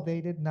little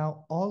outdated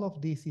now. All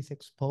of this is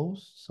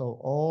exposed. So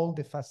all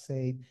the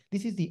facade,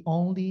 this is the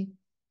only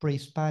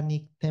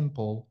pre-Hispanic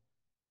temple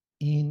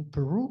in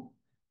Peru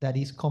that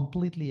is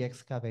completely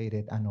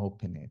excavated and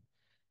opened.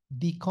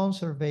 The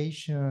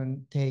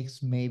conservation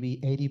takes maybe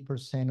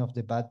 80% of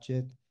the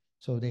budget.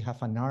 So they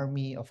have an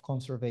army of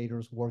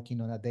conservators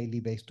working on a daily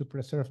basis to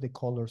preserve the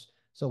colors.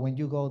 So when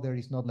you go there,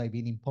 it's not like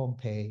being in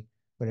Pompeii,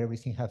 where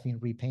everything has been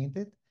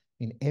repainted.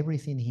 And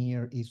everything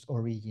here is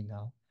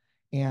original.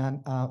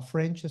 And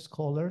French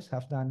scholars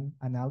have done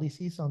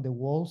analysis on the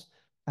walls,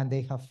 and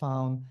they have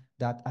found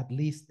that at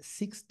least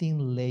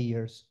 16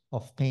 layers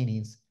of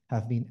paintings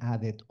have been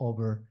added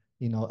over,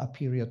 you know, a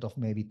period of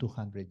maybe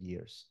 200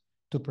 years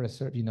to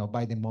preserve, you know,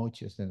 by the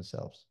Moches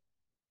themselves.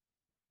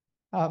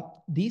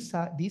 This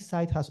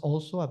site has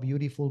also a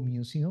beautiful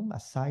museum, a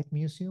site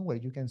museum, where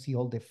you can see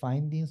all the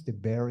findings, the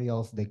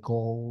burials, the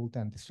gold,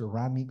 and the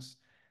ceramics.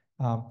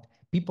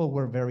 People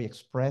were very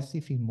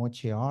expressive in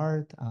Moche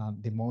art.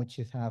 The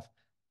Moches have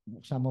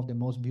some of the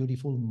most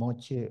beautiful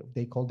Moche,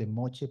 they call the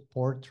Moche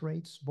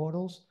portraits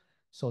bottles.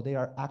 So they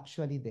are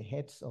actually the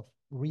heads of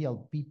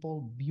real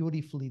people,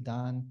 beautifully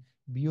done,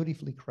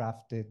 beautifully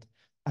crafted.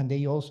 And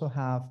they also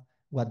have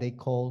what they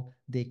call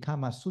the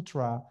Kama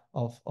Sutra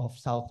of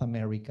South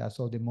America.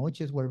 So the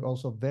Moches were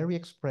also very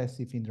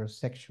expressive in their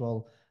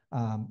sexual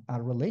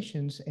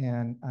relations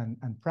and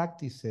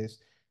practices.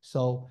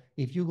 So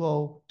if you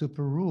go to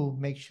Peru,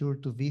 make sure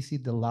to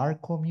visit the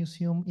Larco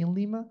Museum in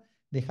Lima.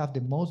 They have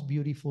the most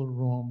beautiful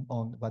room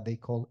on what they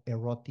call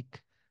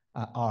erotic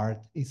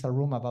art. It's a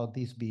room about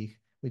this big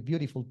with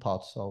beautiful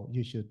pots. So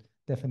you should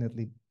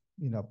definitely,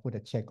 you know, put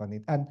a check on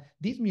it. And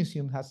this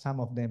museum has some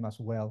of them as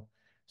well.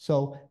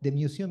 So the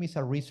museum is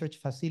a research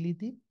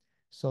facility.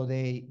 So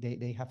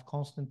they have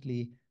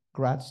constantly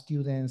grad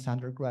students,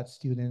 undergrad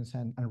students,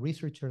 and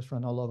researchers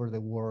from all over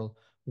the world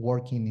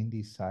working in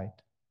this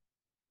site.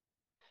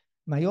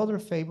 My other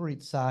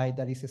favorite site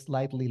that is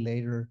slightly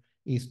later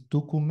is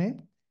Tucumé.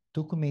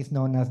 Tucumé is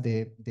known as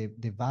the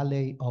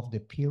Valley of the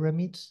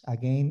Pyramids.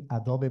 Again,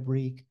 adobe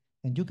brick.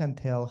 And you can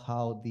tell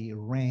how the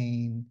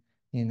rain,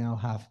 you know,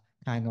 have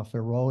kind of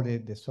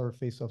eroded the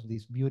surface of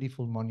these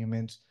beautiful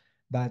monuments.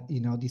 But, you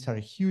know, these are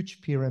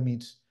huge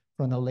pyramids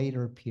from a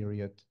later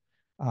period.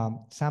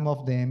 Some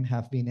of them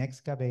have been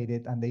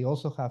excavated, and they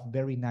also have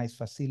very nice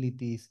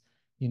facilities,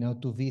 you know,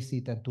 to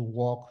visit and to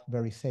walk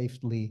very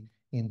safely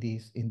in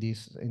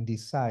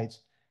these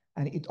sites.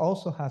 And it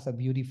also has a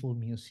beautiful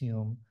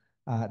museum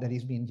that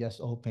is being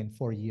just opened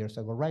 4 years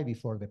ago, right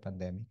before the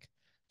pandemic.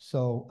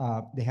 So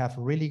they have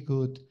really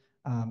good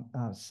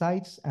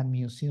sites and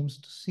museums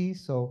to see.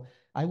 So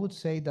I would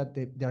say that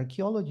the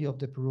archaeology of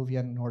the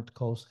Peruvian North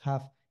Coast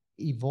have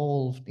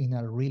evolved in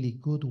a really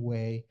good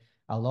way.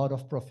 A lot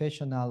of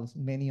professionals,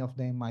 many of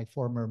them my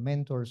former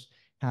mentors,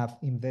 have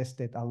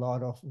invested a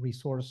lot of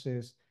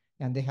resources,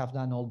 and they have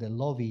done all the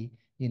lobby,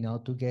 you know,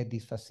 to get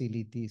these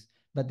facilities.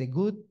 But the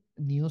good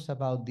news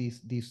about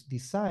these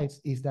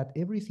sites is that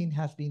everything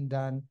has been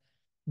done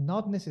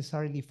not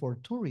necessarily for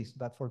tourists,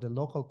 but for the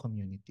local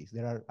communities.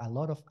 There are a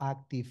lot of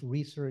active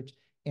research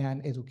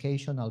and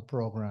educational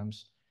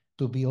programs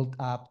to build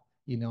up,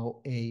 you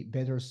know, a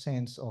better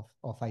sense of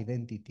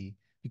identity,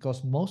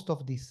 because most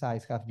of these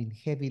sites have been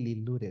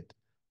heavily looted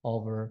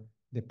over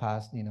the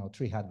past, you know,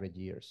 300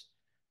 years.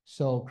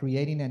 So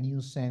creating a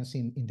new sense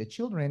in the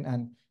children,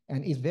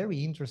 and it's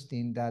very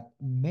interesting that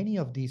many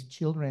of these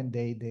children,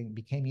 they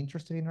became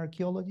interested in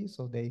archaeology,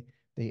 so they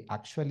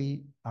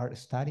actually are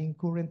studying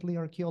currently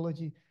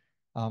archaeology.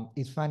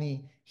 It's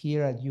funny,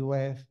 here at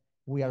UF,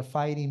 we are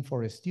fighting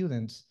for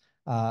students.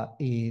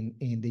 In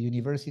the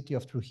University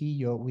of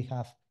Trujillo, we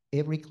have,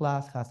 every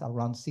class has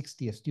around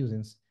 60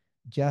 students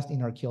just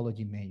in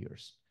archaeology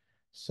majors.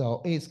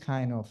 So it's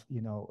kind of,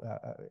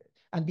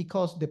 and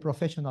because the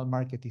professional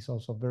market is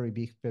also very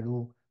big,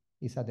 Peru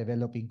is a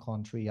developing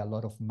country, a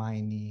lot of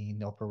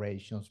mining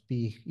operations,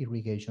 big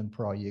irrigation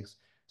projects.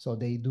 So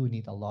they do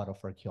need a lot of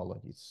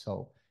archaeologists.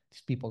 So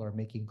these people are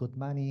making good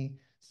money.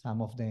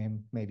 Some of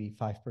them, maybe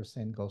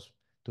 5% goes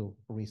to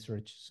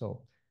research.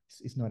 So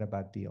it's not a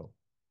bad deal.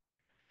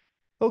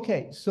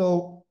 Okay,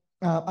 so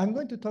I'm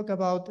going to talk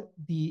about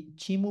the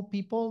Chimu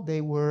people.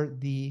 They were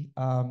the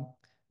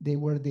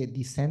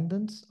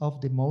descendants of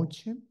the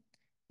Moche.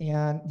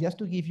 And just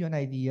to give you an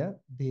idea,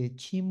 the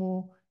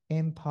Chimu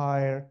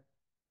Empire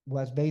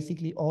was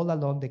basically all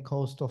along the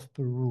coast of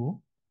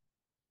Peru,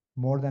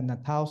 more than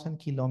 1,000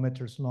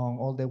 kilometers long,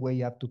 all the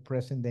way up to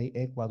present-day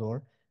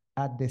Ecuador.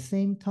 At the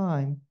same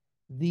time,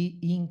 the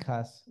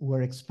Incas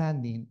were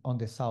expanding on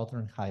the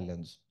southern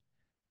highlands.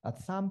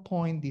 At some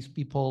point, these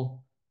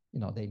people,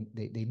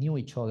 they knew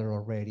each other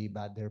already,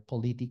 but their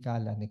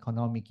political and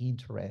economic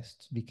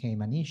interests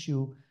became an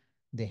issue.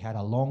 They had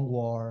a long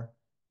war,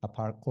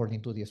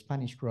 according to the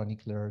Spanish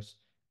chroniclers,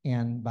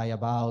 and by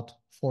about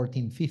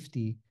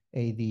 1450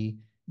 AD,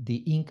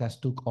 the Incas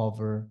took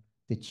over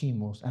the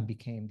Chimus and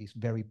became this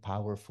very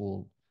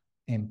powerful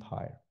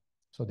empire.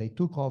 So they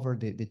took over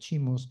the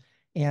Chimus,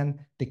 and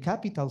the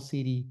capital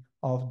city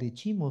of the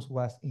Chimus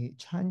was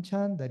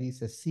Chanchan, that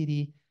is a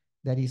city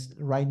that is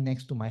right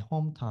next to my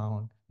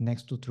hometown,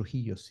 next to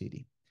Trujillo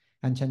City.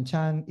 And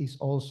Chanchan is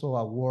also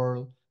a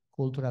World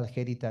Cultural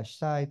Heritage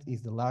Site,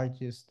 is the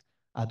largest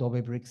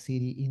adobe brick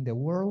city in the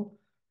world.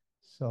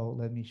 So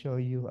let me show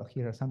you,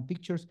 here are some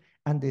pictures.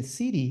 And the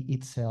city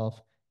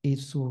itself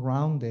is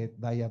surrounded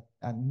by an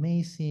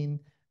amazing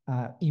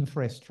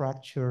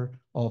infrastructure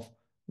of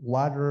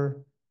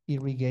water,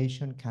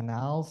 irrigation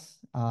canals,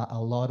 a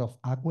lot of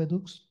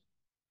aqueducts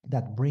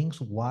that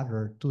brings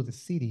water to the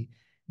city.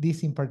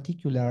 This in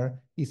particular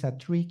is a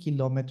 3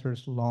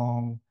 kilometers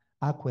long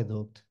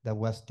aqueduct that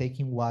was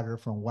taking water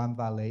from one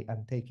valley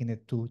and taking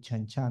it to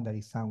Chanchan, that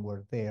is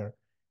somewhere there.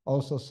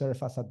 Also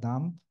serve as a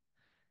dam.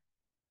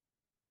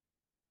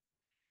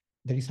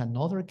 There is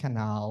another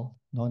canal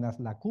known as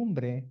La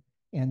Cumbre,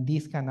 and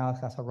this canal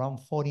has around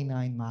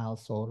 49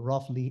 miles, so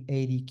roughly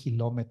 80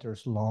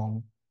 kilometers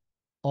long,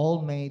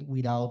 all made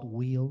without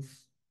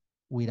wheels,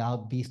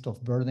 without beast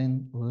of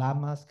burden.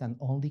 Llamas can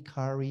only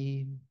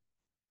carry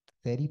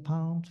 30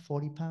 pounds,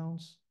 40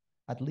 pounds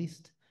at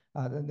least,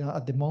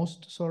 at the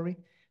most, sorry.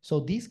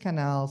 So these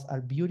canals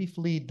are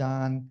beautifully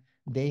done.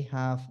 They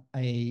have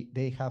a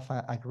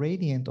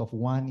gradient of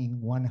 1 in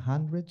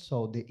 100.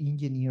 So the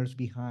engineers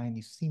behind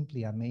is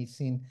simply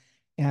amazing.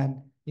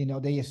 And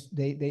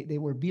they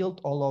were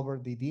built all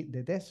over the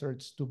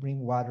deserts to bring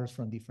waters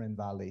from different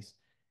valleys.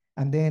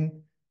 And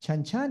then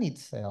Chanchan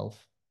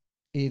itself,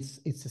 it's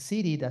a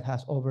city that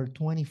has over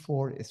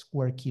 24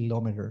 square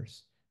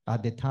kilometers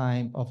at the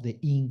time of the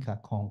Inca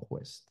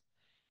conquest.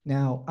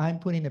 Now, I'm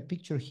putting a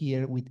picture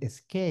here with a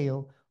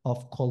scale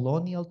of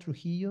colonial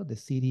Trujillo, the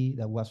city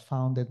that was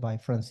founded by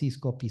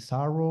Francisco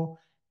Pizarro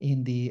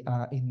in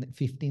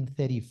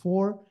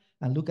 1534,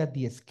 and look at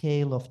the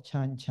scale of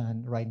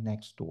Chanchan right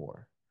next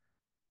door.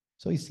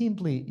 So it's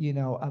simply,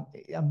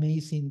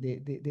 amazing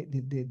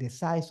the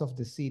size of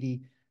the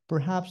city,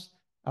 perhaps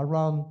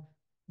around,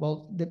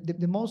 well,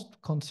 the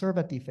most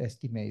conservative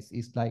estimates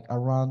is like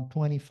around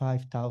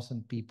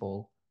 25,000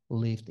 people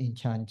lived in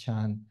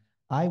Chanchan.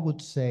 I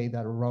would say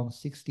that around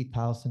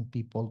 60,000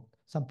 people,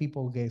 some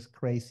people get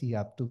crazy,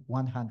 up to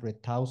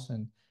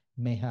 100,000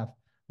 may have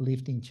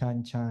lived in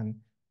Chanchan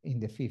in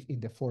the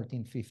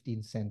 14th,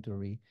 15th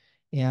century.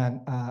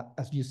 And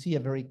as you see, a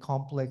very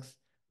complex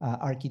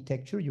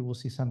architecture. You will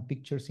see some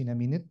pictures in a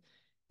minute.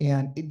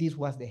 And this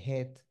was the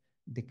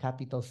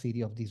capital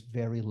city of this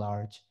very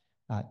large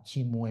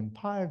Chimu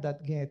Empire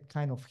that get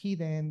kind of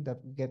hidden,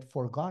 that get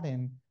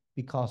forgotten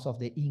because of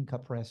the Inca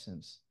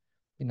presence.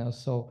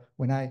 So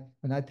when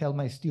I tell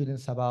my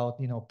students about,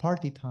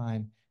 party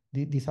time,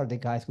 these are the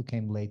guys who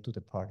came late to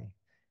the party,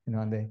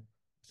 and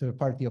it's a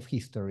party of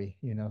history,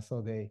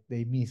 so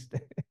they missed.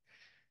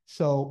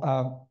 So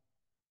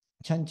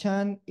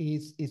Chanchan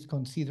is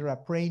considered a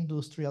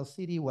pre-industrial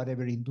city,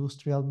 whatever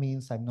industrial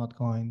means. I'm not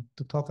going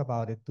to talk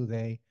about it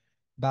today,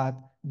 but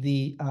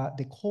the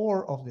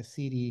core of the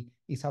city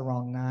is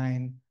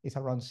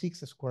around 6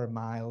 square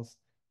miles,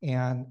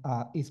 and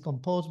is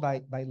composed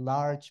by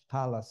large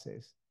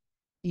palaces.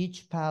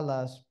 Each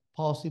palace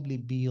possibly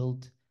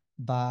built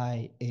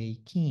by a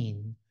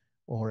king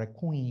or a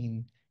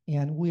queen,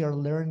 and we are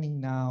learning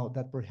now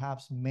that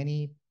perhaps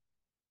many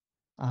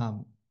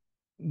um,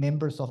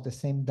 members of the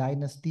same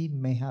dynasty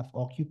may have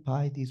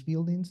occupied these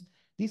buildings.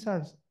 These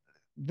are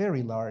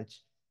very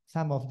large.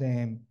 Some of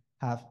them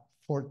have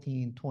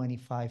 14,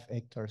 25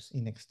 hectares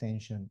in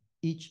extension,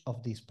 each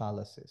of these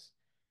palaces.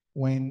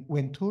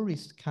 When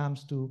tourists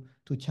comes to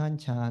Chan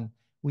Chan,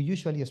 we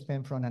usually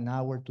spend from an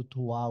hour to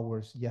 2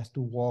 hours just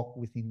to walk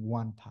within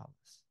one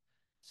palace.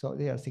 So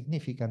they are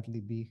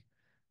significantly big.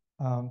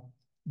 Um,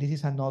 this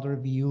is another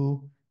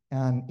view,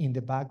 and in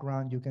the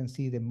background, you can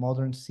see the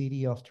modern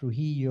city of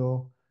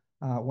Trujillo.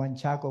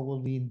 Huanchaco will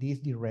be in this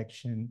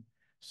direction.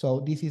 So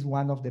this is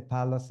one of the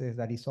palaces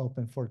that is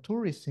open for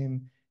tourism.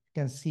 You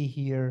can see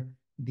here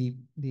the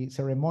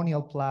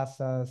ceremonial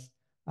plazas,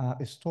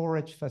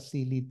 storage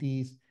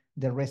facilities,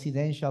 the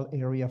residential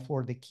area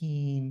for the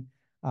king,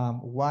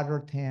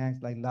 water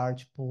tanks, like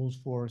large pools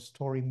for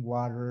storing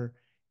water,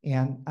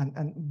 and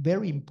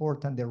very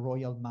important, the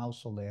royal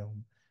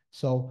mausoleum.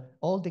 So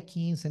all the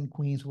kings and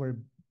queens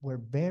were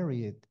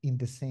buried in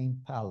the same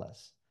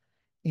palace.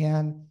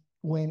 And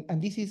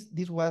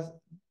this was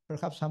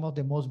perhaps some of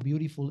the most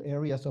beautiful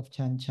areas of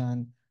Chan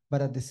Chan,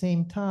 but at the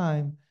same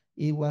time,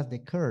 it was the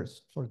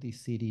curse for this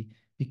city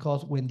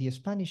because when the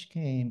Spanish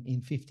came in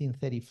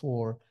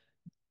 1534,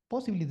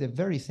 possibly the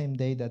very same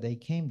day that they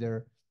came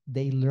there,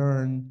 they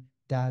learned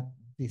that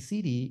the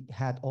city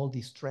had all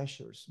these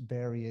treasures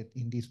buried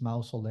in these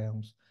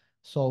mausoleums.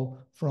 So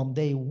from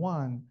day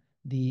one,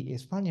 the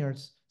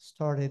Spaniards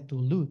started to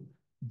loot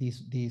these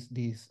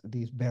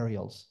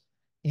burials.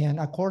 And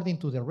according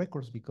to the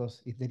records,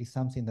 because if there is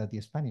something that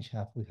the Spanish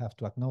have, we have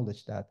to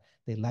acknowledge that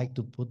they like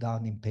to put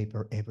down in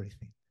paper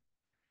everything.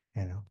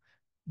 You know,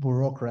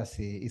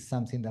 bureaucracy is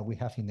something that we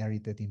have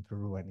inherited in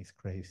Peru, and it's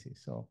crazy.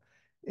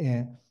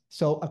 Uh,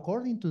 so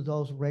according to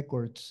those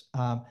records,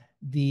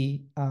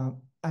 the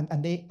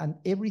and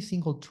every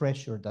single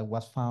treasure that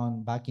was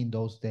found back in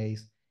those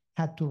days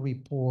had to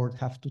report,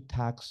 have to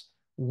tax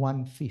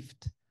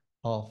 1/5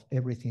 of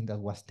everything that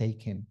was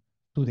taken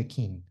to the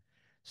king.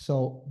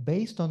 So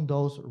based on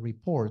those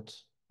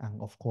reports,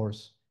 and of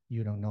course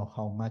you don't know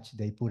how much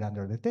they put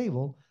under the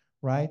table,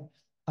 right?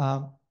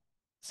 Um,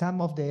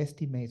 some of the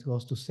estimates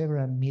goes to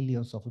several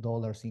millions of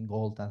dollars in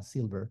gold and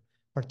silver,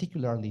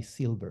 particularly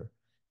silver,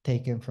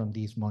 taken from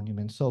these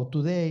monuments. So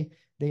today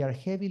they are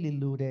heavily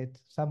looted.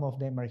 Some of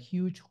them are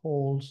huge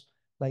holes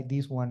like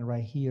this one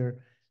right here.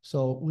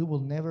 So we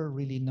will never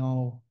really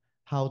know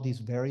how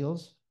these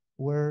burials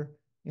were,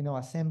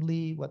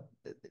 assembly. What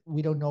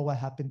we don't know what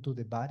happened to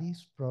the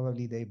bodies.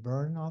 Probably they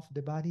burn off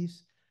the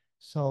bodies.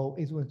 So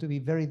it's going to be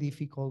very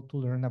difficult to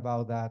learn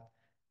about that.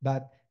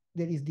 But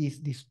there is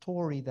this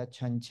story that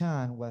Chan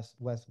Chan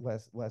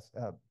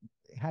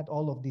had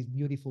all of these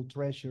beautiful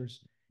treasures,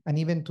 and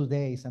even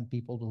today, some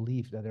people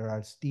believe that there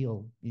are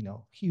still,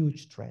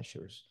 huge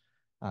treasures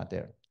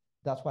there.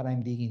 That's what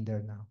I'm digging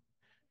there now.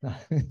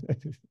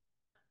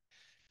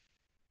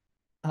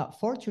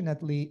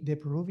 Fortunately, the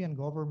Peruvian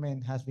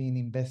government has been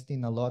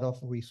investing a lot of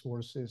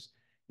resources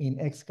in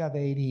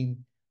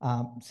excavating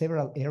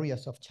several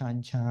areas of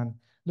Chan Chan.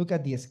 Look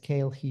at the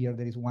scale here.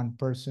 There is one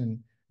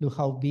person. Look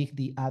how big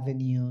the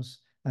avenues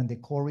and the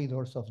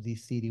corridors of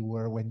this city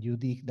were. When you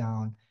dig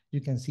down,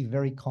 you can see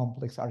very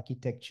complex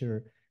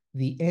architecture.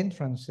 The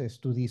entrances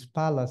to these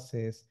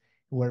palaces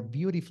were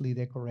beautifully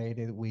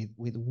decorated with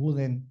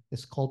wooden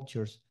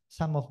sculptures,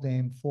 some of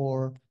them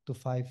 4 to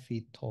 5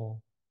 feet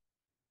tall.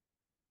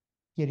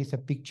 Here is a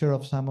picture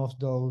of some of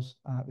those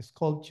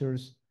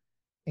sculptures,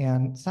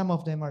 and some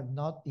of them are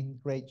not in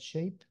great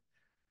shape.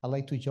 I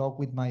like to joke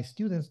with my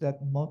students that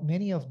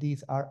many of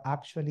these are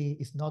actually,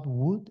 it's not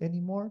wood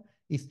anymore,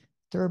 it's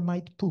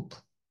termite poop.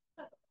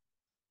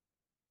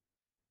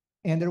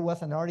 And there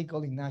was an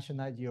article in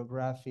National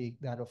Geographic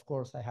that, of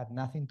course, I had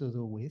nothing to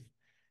do with,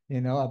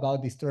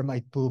 about this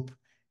termite poop.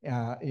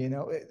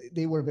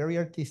 They were very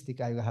artistic,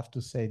 I have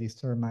to say, these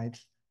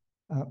termites.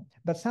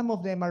 But some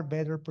of them are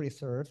better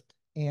preserved,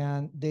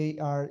 and they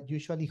are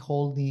usually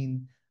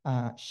holding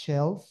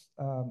shells.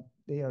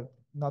 They are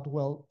not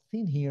well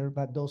seen here,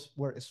 but those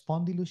were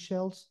spondylus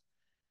shells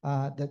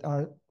that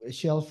are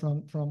shells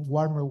from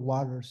warmer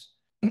waters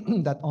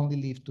that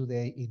only live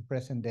today in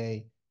present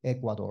day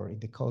Ecuador, in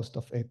the coast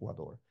of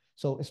Ecuador.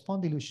 So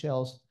spondylus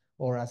shells,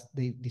 or as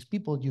these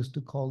people used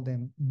to call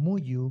them,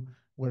 muyu,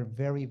 were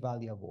very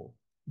valuable.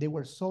 They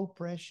were so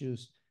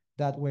precious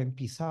that when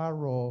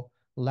Pizarro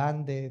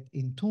landed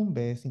in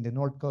Tumbes in the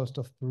north coast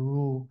of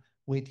Peru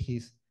with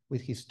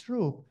his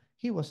troop,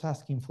 he was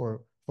asking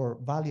for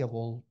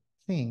valuable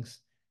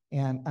things,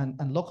 and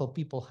local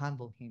people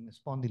handled him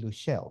spondylus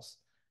shells.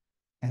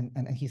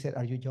 And he said,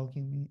 "Are you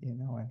joking me?"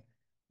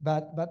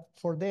 But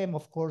for them,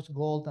 of course,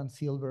 gold and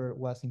silver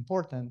was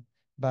important,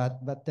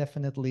 but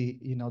definitely,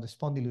 the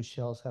spondylus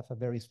shells have a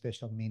very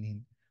special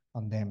meaning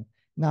on them.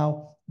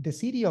 Now, the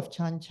city of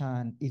Chan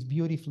Chan is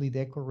beautifully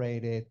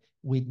decorated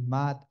with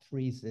mud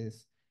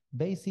friezes,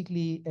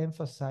 basically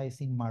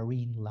emphasizing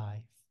marine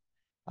life.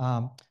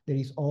 There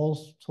is all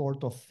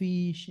sort of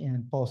fish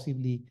and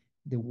possibly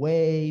the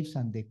waves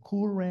and the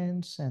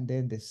currents and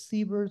then the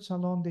seabirds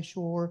along the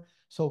shore.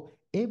 So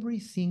every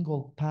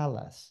single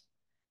palace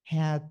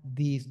had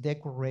this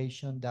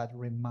decoration that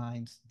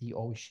reminds the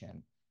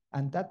ocean.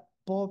 And that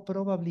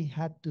probably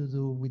had to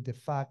do with the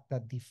fact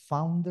that the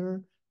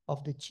founder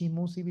of the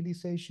Chimu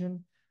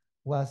civilization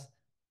was,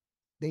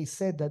 they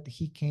said that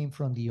he came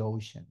from the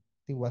ocean.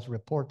 It was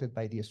reported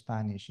by the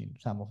Spanish in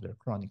some of their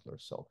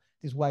chroniclers. So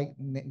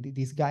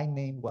this guy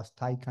name was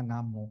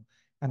Taikanamo,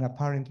 and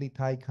apparently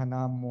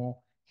Taikanamo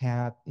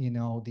had,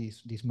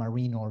 this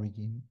marine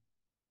origin,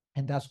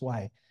 and that's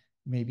why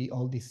maybe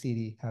all this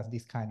city has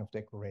this kind of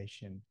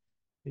decoration.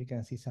 You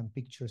can see some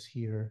pictures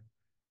here.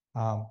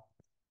 Um,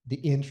 the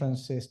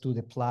entrances to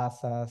the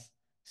plazas,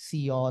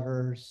 sea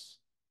otters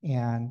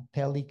and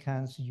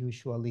pelicans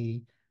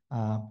usually,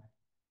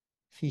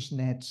 fish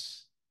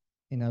nets,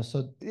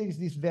 so there's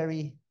this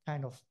very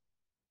kind of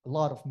a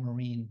lot of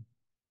marine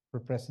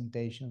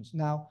representations.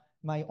 Now,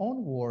 my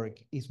own work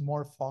is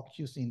more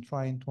focused in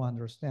trying to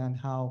understand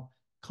how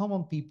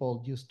common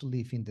people used to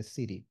live in the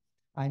city.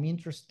 I'm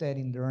interested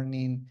in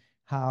learning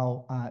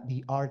how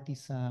the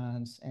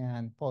artisans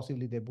and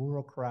possibly the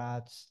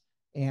bureaucrats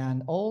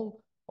and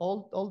all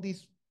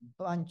this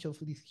bunch of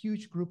this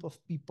huge group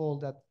of people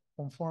that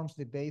conforms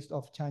the base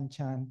of Chan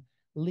Chan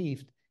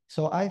lived.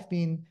 So I've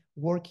been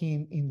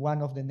working in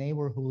one of the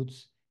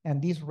neighborhoods,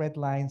 and these red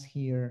lines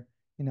here,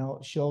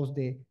 shows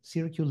the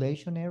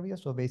circulation area.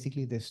 So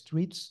basically the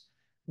streets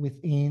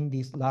within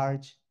this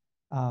large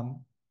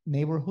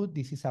neighborhood.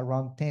 This is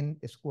around 10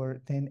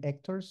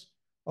 hectares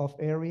of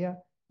area.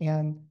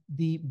 And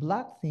the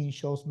black thing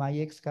shows my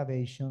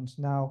excavations.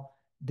 Now,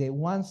 the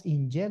ones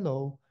in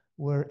yellow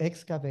were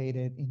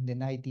excavated in the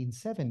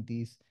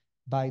 1970s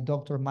by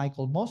Dr.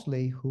 Michael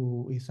Mosley,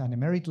 who is an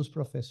emeritus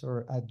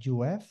professor at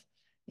UF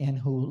and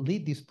who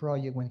led this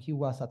project when he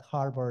was at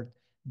Harvard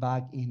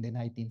back in the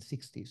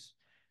 1960s.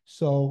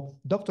 So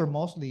Dr.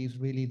 Mosley is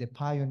really the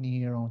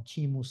pioneer on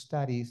Chimu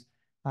studies.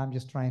 I'm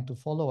just trying to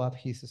follow up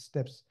his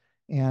steps,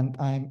 and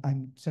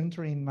I'm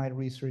centering my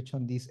research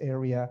on this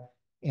area.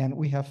 And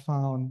we have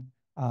found,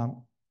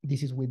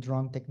 this is with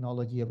drone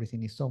technology,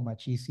 everything is so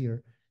much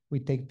easier. We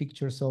take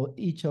pictures. So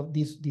each of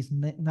these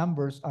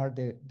numbers are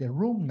the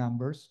room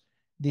numbers.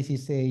 This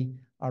is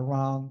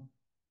around,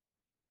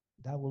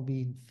 that will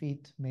be in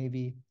feet,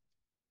 maybe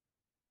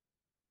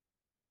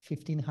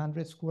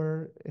 1,500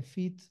 square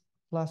feet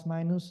plus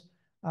minus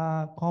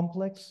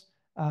complex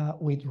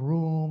with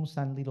rooms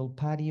and little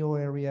patio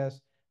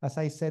areas. As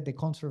I said, the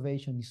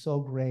conservation is so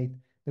great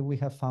that we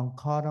have found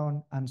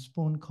cotton and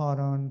spoon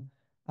cotton,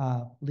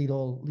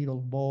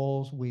 little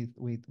balls with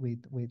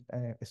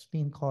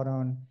spin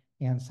cotton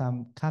and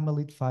some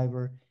camelid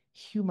fiber,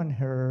 human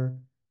hair,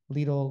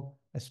 little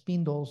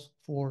spindles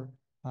for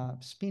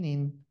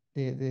spinning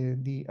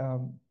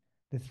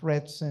the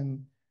threads,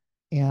 and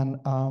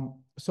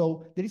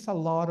so there is a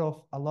lot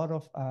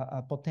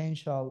of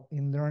potential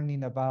in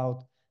learning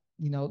about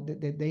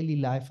the daily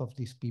life of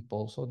these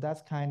people. So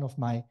that's kind of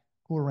my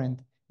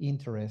current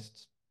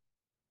interests.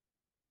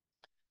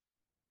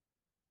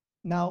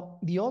 Now,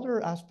 the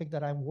other aspect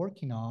that I'm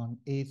working on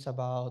is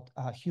about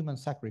human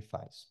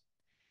sacrifice.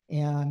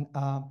 And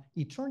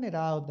it turned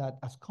out that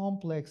as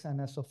complex and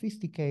as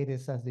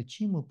sophisticated as the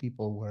Chimu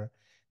people were,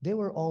 they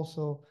were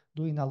also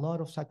doing a lot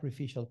of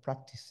sacrificial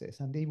practices,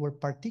 and they were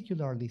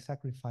particularly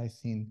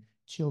sacrificing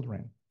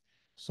children.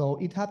 So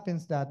it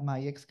happens that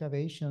my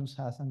excavations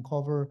has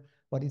uncovered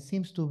what it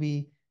seems to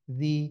be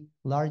the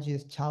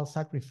largest child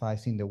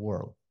sacrifice in the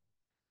world,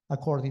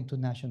 according to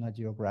National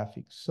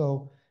Geographic.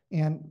 So,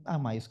 and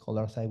my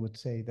scholars, I would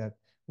say that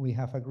we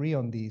have agreed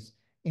on this.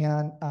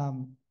 And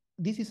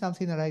this is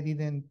something that I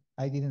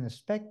didn't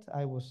expect.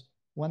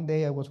 One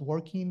day I was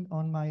working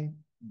on my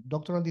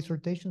doctoral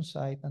dissertation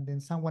site, and then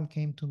someone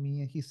came to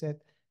me and he said,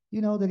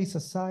 there is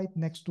a site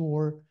next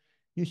door.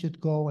 You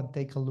should go and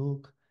take a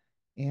look.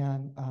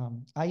 And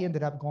I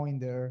ended up going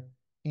there,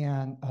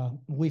 and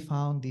we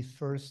found the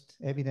first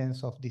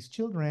evidence of these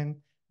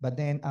children. But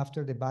then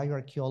after the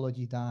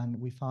bioarchaeology done,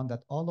 we found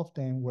that all of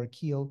them were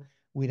killed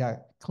with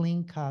a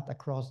clean cut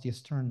across the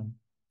sternum.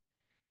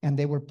 And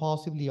they were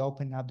possibly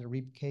opening up the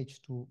rib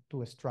cage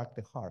to extract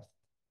the heart.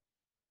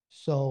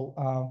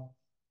 So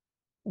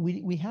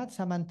we had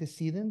some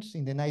antecedents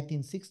in the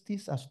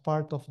 1960s as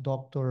part of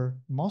Dr.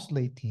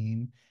 Mosley's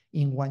team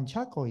in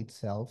Huanchaco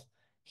itself.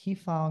 He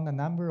found a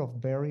number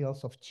of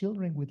burials of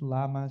children with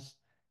llamas,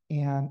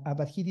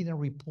 but he didn't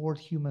report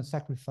human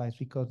sacrifice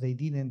because they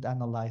didn't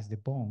analyze the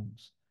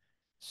bones.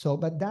 So,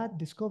 but that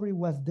discovery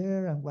was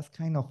there and was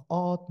kind of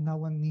odd. No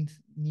one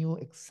knew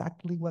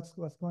exactly what's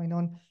going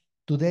on.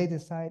 Today, the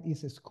site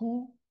is a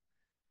school,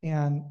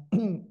 and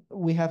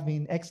we have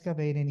been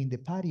excavating in the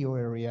patio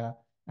area,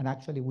 and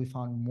actually we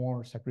found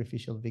more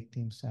sacrificial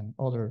victims and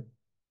other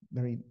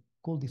very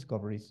cool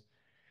discoveries.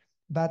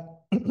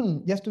 But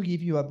just to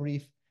give you a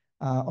brief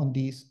on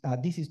this,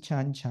 this is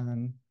Chan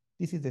Chan.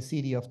 This is the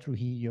city of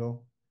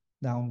Trujillo,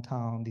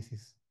 downtown. This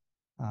is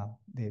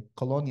the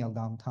colonial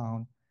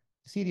downtown.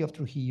 City of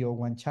Trujillo,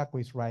 Huanchaco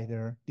is right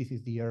there. This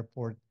is the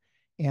airport.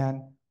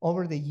 And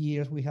over the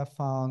years, we have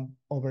found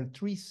over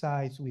 3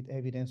 sites with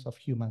evidence of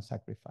human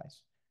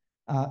sacrifice.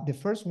 The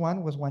first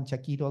one was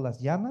Huanchaquito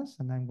Las Llamas,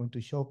 and I'm going to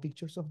show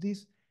pictures of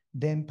this.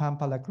 Then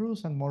Pampa La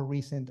Cruz, and more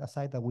recent, a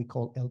site that we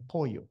call El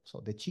Pollo,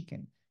 so the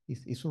chicken.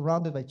 Is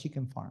surrounded by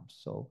chicken farms.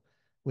 So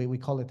we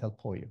call it El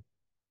Pollo.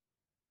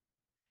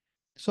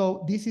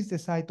 So this is the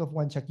site of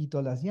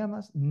Huanchaquito Las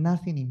Llamas.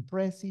 Nothing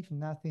impressive,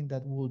 nothing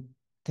that would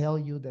tell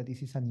you that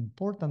this is an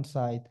important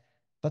site.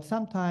 But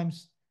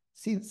sometimes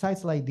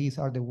sites like these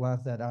are the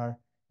ones that are,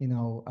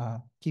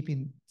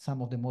 keeping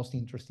some of the most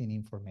interesting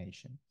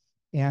information.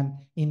 And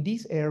in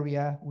this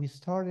area, we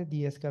started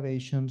the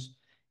excavations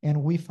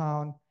and we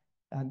found,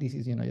 and this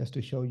is, just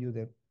to show you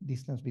the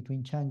distance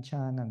between Chan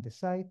Chan and the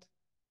site,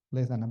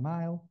 less than a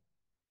mile.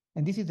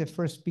 And this is the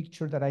first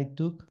picture that I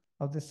took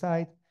of the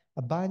site,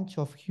 a bunch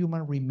of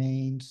human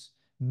remains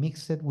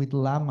mixed with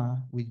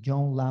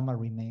young llama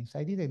remains.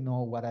 I didn't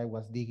know what I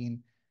was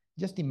digging.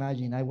 Just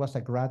imagine I was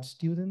a grad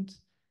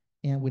student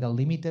and with a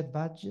limited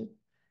budget.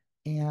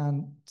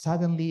 And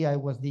suddenly I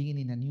was digging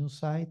in a new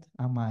site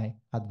and my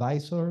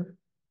advisor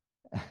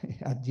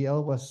at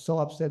Yale was so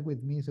upset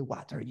with me. He said,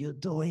 "What are you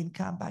doing?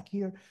 Come back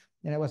here."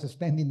 And I was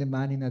spending the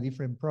money in a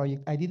different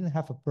project. I didn't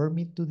have a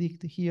permit to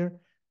dig here,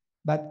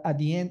 but at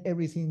the end,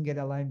 everything get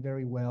aligned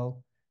very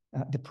well.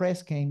 The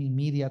press came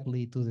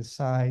immediately to the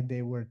site.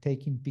 They were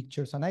taking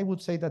pictures. And I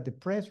would say that the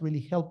press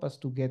really helped us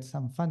to get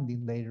some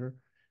funding later.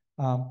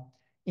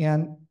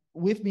 And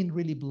we've been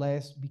really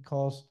blessed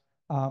because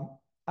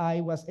I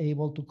was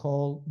able to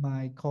call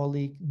my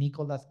colleague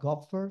Nicolas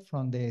Gopfer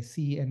from the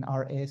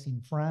CNRS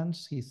in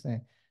France. He's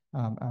a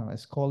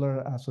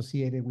scholar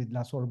associated with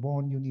La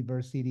Sorbonne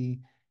University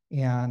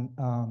and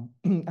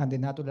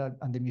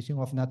the Museum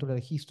of Natural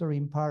History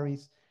in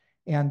Paris,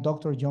 and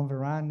Dr. John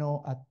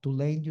Verano at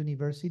Tulane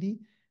University,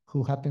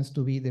 who happens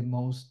to be the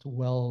most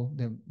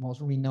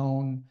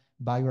renowned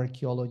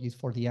bioarchaeologist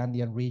for the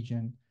Andean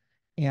region.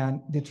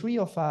 And the three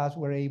of us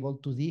were able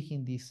to dig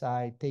in this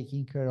site,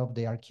 taking care of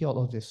the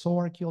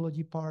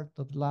zooarchaeology part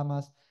of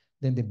llamas,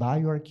 then the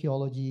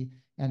bioarchaeology,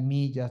 and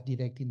me just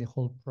directing the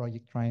whole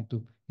project, trying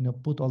to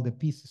put all the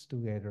pieces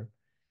together.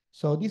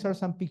 So these are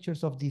some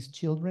pictures of these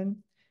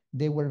children.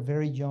 They were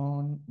very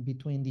young,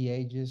 between the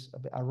ages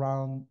of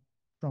around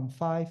from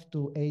 5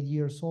 to 8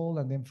 years old,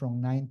 and then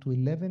from 9 to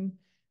 11.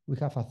 We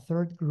have a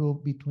third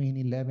group between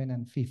 11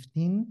 and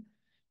 15.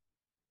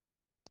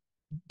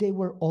 They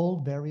were all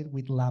buried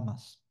with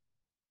llamas.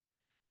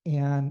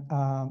 And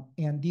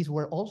these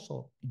were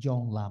also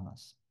young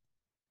llamas.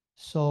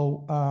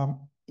 So,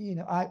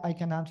 I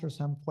can answer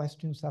some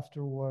questions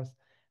afterwards.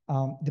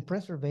 The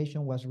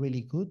preservation was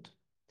really good.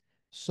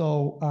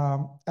 So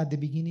at the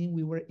beginning,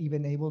 we were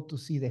even able to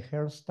see the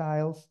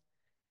hairstyles,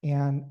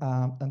 and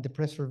the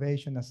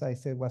preservation, as I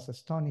said, was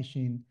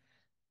astonishing.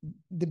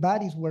 The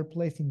bodies were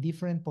placed in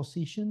different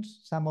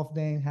positions. Some of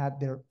them had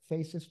their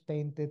faces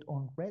painted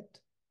on red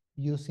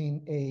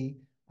using a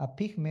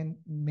pigment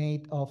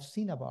made of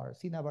cinnabar.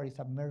 Cinnabar is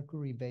a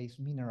mercury-based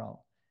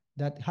mineral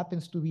that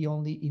happens to be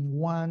only in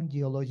one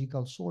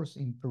geological source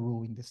in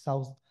Peru, in the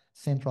south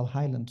central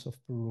highlands of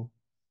Peru.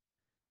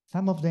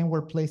 Some of them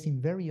were placed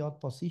in very odd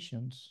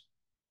positions,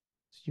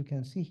 as you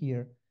can see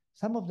here.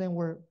 Some of them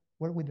were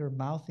with their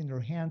mouth in their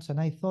hands, and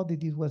I thought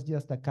that this was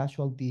just a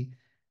casualty.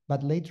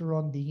 But later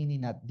on, digging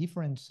in a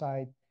different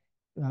site,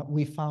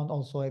 we found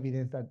also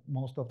evidence that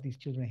most of these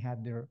children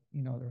had their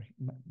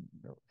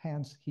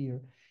hands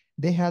here.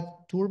 They had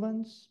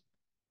turbans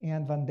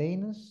and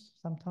bandanas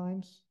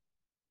sometimes,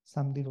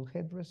 some little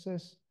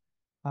headdresses,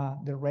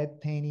 the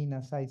red painting,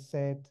 as I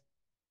said,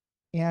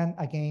 and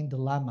again, the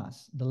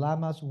llamas. The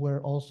llamas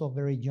were also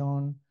very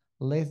young,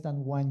 less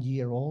than 1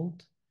 year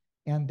old,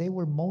 and they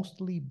were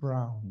mostly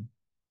brown.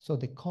 So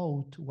the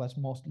coat was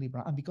mostly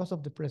brown. And because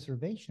of the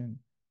preservation,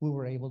 we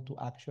were able to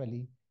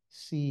actually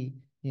see,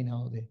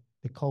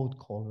 the coat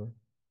color.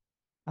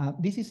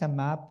 This is a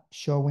map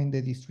showing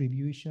the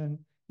distribution.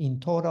 In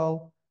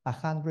total,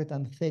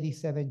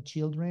 137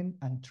 children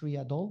and 3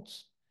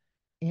 adults,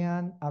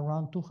 and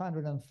around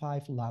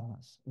 205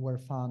 llamas were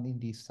found in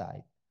this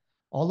site.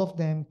 All of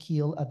them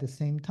killed at the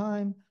same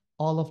time,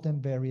 all of them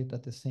buried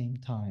at the same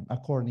time,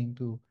 according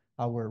to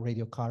our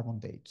radiocarbon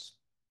dates.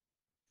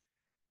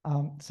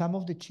 Some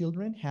of the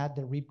children had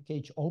the rib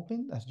cage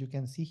open, as you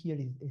can see here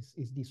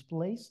is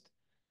displaced.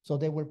 So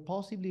they were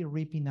possibly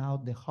ripping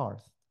out the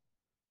heart.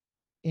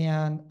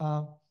 And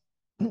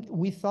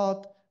we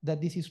thought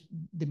that this is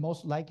the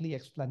most likely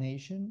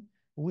explanation.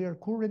 We are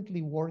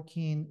currently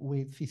working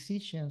with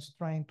physicians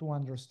trying to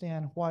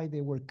understand why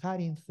they were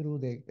cutting through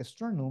the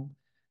sternum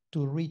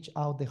to reach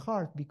out the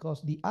heart,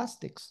 because the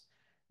Aztecs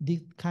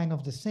did kind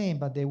of the same,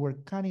 but they were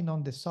cutting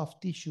on the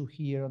soft tissue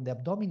here on the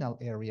abdominal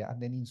area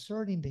and then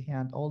inserting the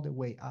hand all the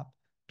way up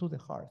to the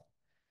heart.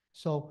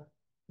 So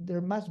there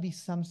must be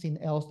something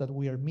else that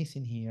we are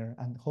missing here,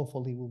 and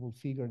hopefully we will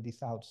figure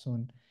this out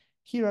soon.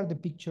 Here are the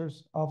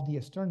pictures of the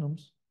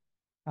sternums.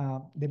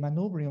 The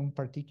manubrium,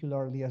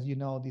 particularly, as you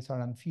know, these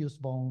are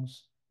unfused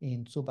bones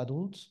in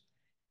subadults,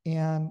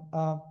 and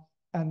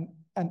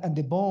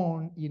the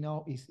bone,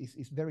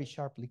 is very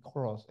sharply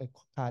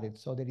cutted.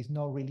 So there is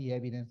no really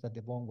evidence that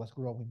the bone was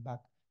growing back,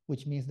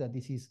 which means that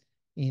this is,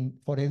 in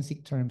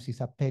forensic terms,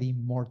 is a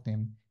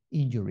perimortem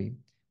injury,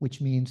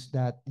 which means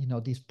that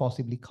this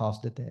possibly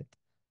caused the death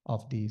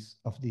of these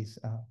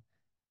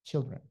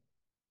children.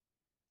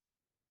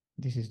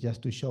 This is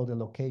just to show the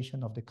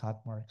location of the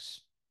cut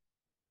marks.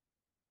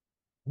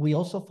 We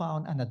also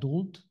found an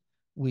adult,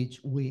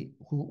 which we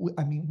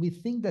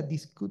think that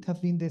this could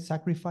have been the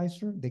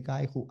sacrificer, the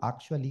guy who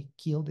actually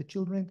killed the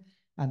children,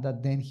 and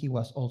that then he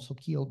was also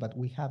killed, but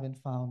we haven't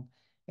found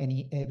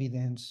any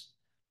evidence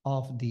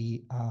of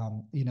the,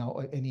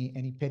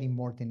 any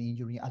perimortem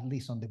injury, at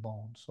least on the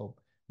bone. So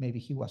maybe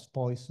he was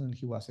poisoned,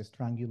 he was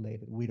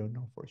strangulated. We don't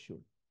know for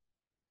sure.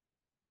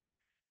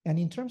 And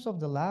in terms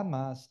of the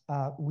llamas,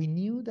 we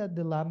knew that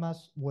the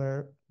llamas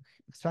were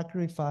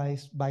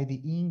sacrificed by the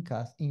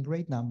Incas in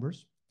great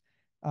numbers.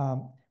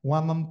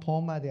 Juan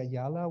Poma de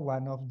Ayala,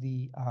 one of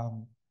the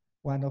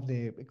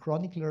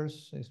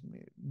chroniclers,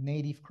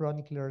 native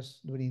chroniclers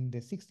during the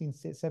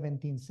 16th,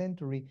 17th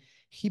century,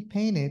 he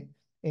painted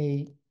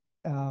a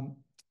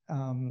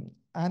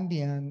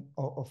Andean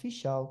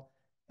official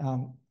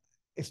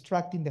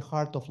extracting the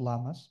heart of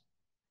llamas.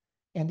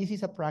 And this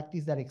is a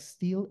practice that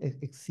still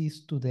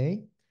exists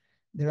today.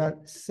 There are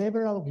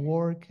several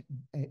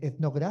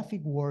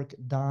ethnographic work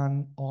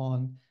done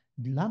on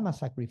llama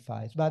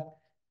sacrifice, but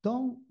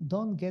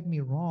don't get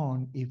me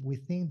wrong if we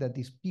think that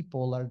these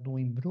people are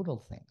doing brutal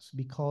things,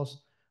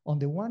 because on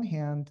the one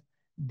hand,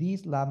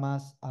 these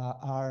llamas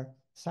are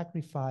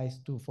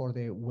sacrificed for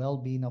the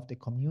well-being of the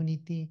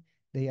community.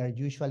 They are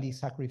usually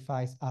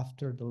sacrificed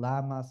after the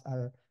llamas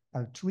are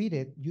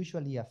treated,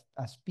 usually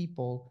as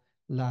people.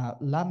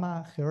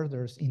 Llama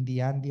herders in the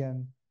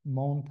Andean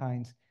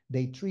mountains,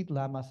 they treat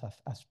llamas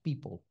as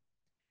people,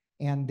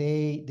 and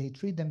they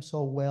treat them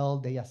so well.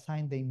 They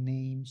assign them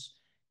names,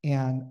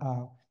 and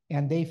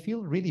they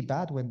feel really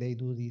bad when they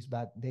do this,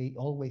 but they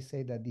always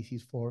say that this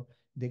is for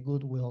the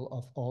goodwill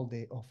of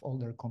all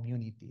their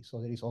community. So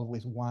there is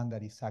always one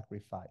that is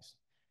sacrificed.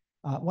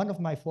 One of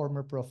my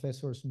former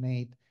professors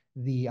made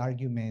the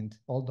argument,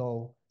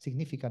 although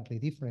significantly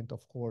different,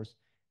 of course,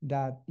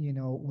 that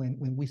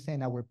when we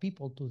send our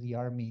people to the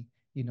army,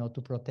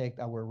 to protect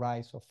our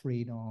rights of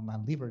freedom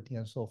and liberty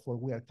and so forth,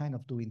 we are kind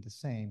of doing the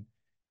same.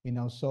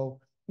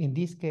 So in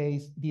this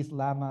case, these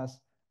llamas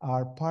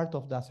are part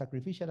of the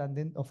sacrificial. And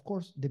then, of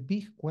course, the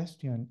big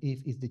question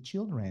is the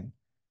children,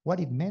 what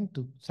it meant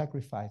to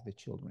sacrifice the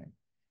children.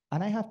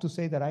 And I have to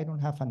say that I don't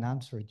have an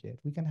answer yet.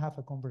 We can have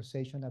a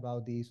conversation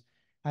about this.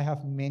 I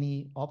have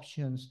many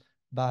options,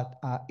 but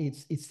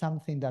it's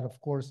something that, of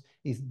course,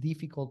 is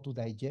difficult to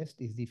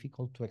digest, is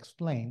difficult to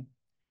explain.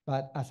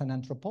 But as an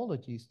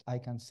anthropologist, I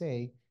can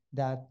say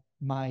that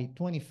my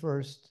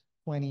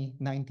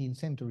 19th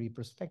century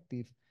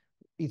perspective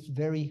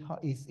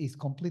is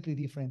completely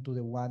different to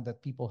the one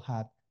that people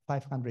had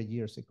 500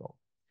 years ago.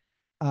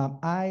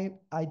 I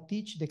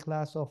teach the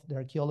class of the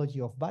archaeology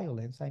of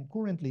violence. I'm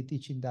currently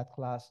teaching that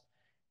class.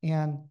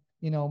 And,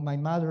 my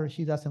mother,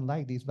 she doesn't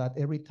like this, but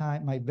every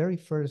time my very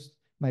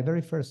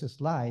first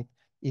slide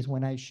is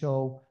when I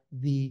show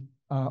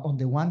on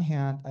the one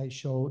hand, I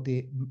show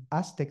the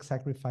Aztec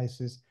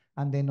sacrifices,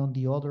 and then on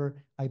the other,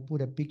 I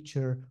put a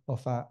picture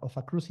of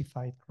a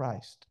crucified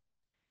Christ.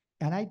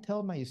 And I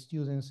tell my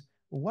students,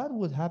 what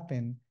would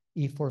happen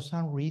if for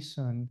some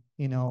reason,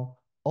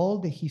 all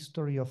the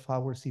history of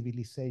our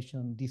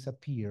civilization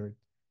disappeared,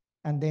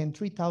 and then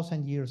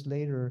 3,000 years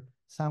later,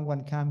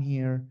 someone come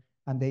here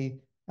and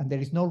there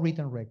is no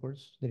written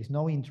records, there is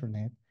no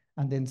internet,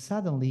 and then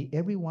suddenly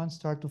everyone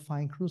start to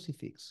find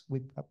crucifix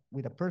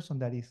with a person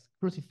that is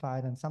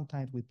crucified and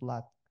sometimes with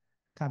blood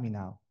coming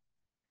out.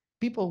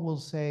 People will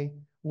say,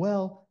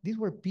 well, these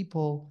were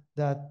people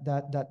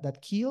that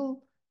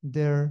kill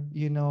their,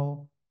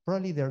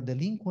 probably they're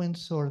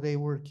delinquents, or they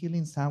were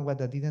killing someone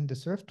that didn't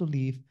deserve to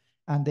live,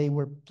 and they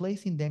were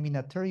placing them in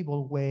a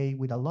terrible way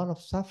with a lot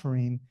of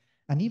suffering,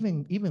 and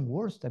even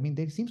worse, I mean,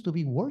 they seems to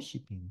be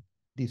worshiping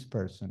this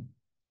person.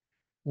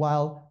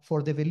 While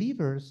for the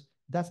believers,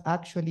 that's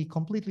actually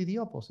completely the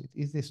opposite.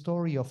 It's the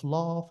story of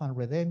love and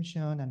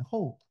redemption and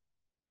hope.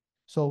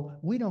 So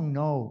we don't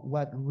know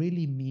what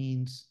really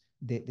means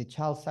the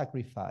child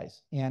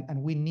sacrifice,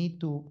 and we need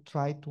to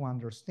try to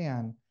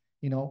understand.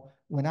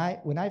 When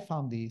I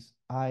found this,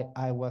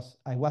 I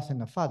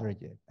wasn't a father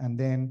yet, and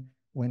then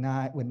when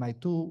my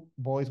two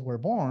boys were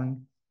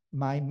born,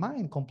 my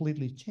mind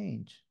completely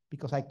changed,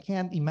 because I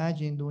can't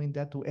imagine doing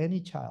that to any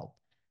child,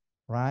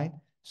 right?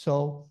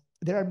 So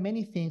there are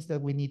many things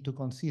that we need to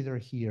consider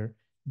here,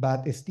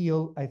 but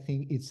still, I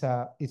think it's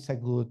a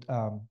good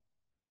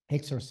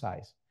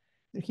exercise.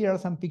 Here are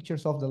some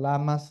pictures of the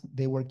llamas.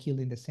 They were killed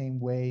in the same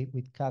way,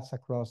 with cuts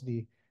across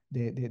the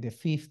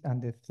fifth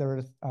and the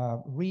third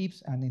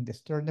ribs, and in the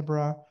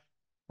sternebra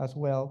as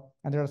well.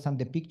 And there are some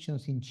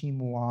depictions in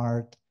Chimu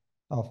art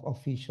of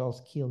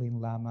officials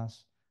killing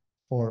llamas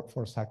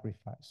for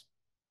sacrifice.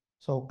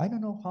 So I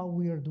don't know how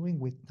we are doing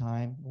with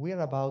time. We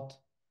are about,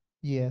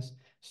 yes.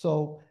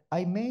 So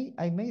I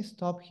may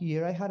stop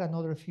here. I had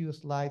another few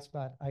slides,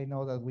 but I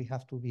know that we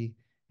have to be,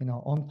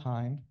 on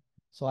time.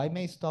 So I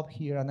may stop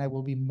here, and I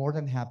will be more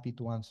than happy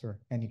to answer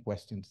any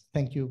questions.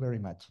 Thank you very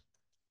much.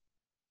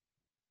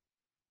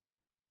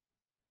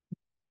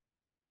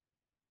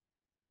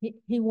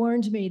 He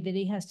warned me that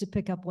he has to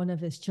pick up one of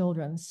his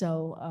children.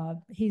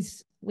 So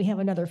we have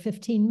another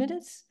 15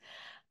 minutes.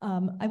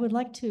 I would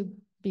like to,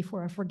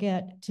 before I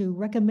forget, to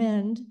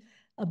recommend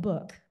a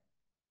book,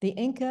 The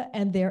Inca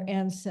and Their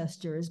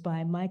Ancestors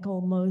by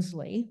Michael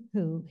Mosley,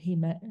 who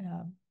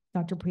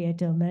Dr.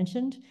 Prieto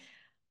mentioned.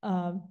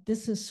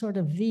 This is sort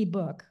of the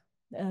book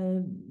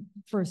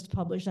first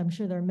published. I'm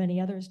sure there are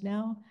many others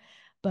now,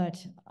 but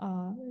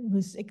it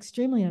was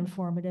extremely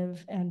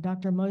informative. And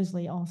Dr.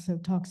 Mosley also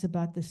talks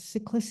about the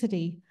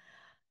cyclicity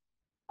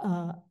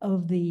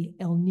of the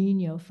El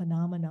Nino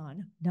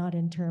phenomenon, not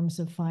in terms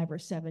of 5 or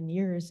 7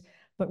 years,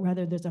 but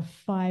rather there's a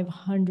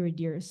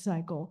 500-year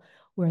cycle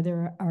where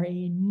there are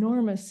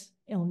enormous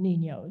El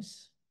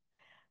Ninos.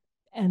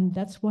 And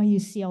that's why you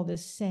see all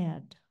this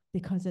sand,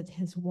 because it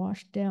has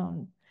washed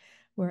down.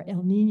 Where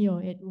El Nino,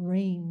 it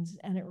rains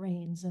and it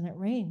rains and it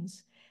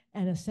rains.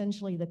 And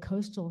essentially the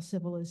coastal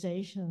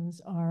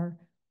civilizations are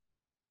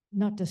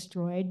not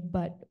destroyed,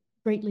 but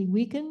greatly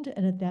weakened.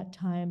 And at that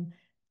time,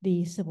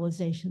 the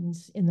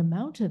civilizations in the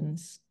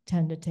mountains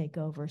tend to take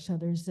over. So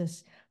there's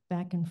this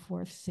back and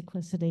forth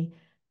cyclicity.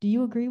 Do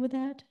you agree with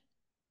that?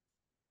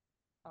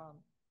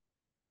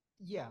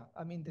 Yeah,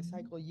 I mean, the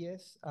cycle,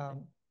 yes.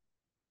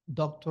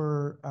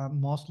 Dr.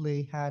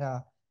 Mosley had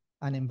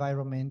an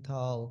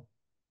environmental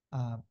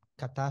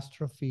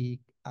catastrophic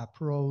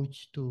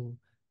approach to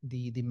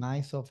the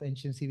demise of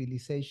ancient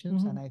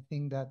civilizations. And I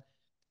think that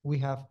we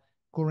have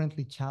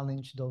currently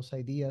challenged those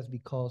ideas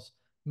because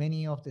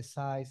many of the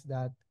sites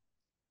that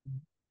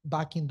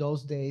back in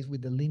those days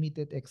with the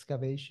limited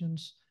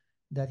excavations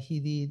that he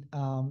did,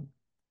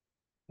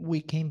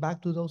 we came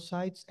back to those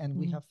sites and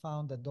we have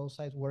found that those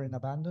sites weren't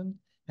abandoned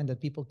and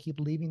that people keep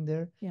living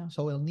there. Yeah.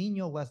 So El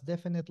Nino was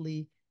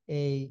definitely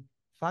a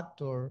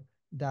factor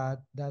that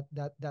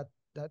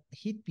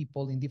hit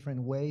people in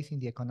different ways in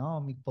the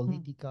economic,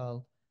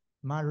 political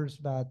matters,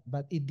 but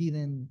it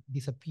didn't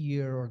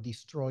disappear or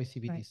destroy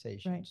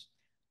civilizations. Right.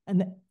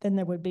 And then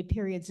there would be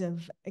periods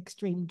of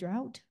extreme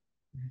drought,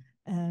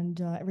 and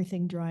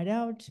everything dried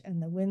out,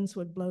 and the winds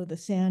would blow the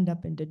sand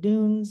up into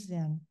dunes,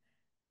 and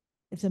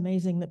it's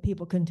amazing that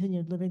people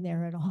continued living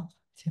there at all,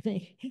 to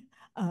me.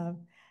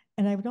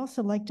 And I would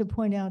also like to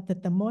point out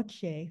that the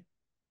Moche,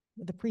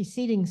 the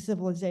preceding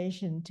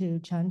civilization to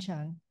Chan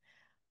Chan,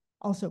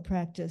 also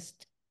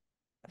practiced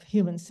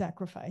human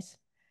sacrifice.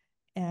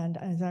 And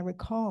as I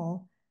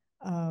recall,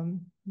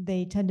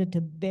 they tended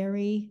to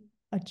bury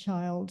a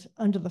child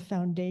under the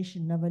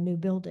foundation of a new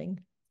building.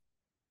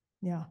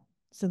 Yeah.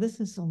 So this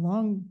is a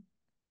long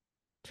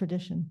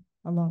tradition,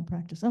 a long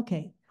practice.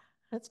 Okay.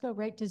 Let's go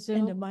right to Zoom.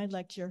 End of my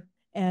lecture.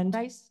 And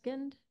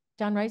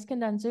John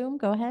Reiskind on Zoom,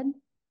 go ahead.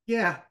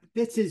 Yeah,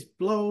 this has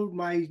blown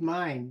my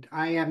mind.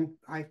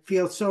 I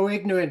feel so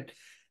ignorant,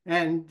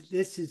 and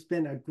this has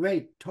been a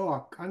great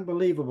talk,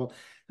 unbelievable.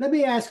 Let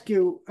me ask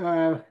you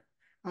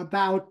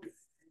about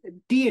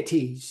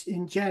deities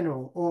in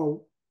general,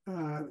 or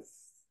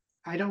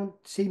I don't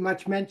see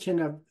much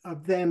mention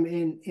of them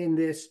in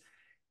this.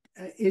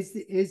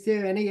 Is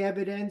there any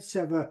evidence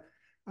of a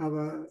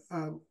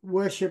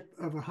worship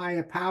of a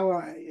higher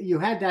power? You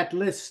had that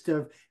list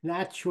of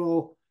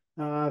natural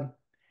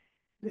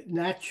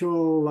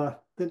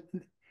the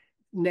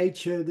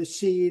nature, the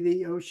sea,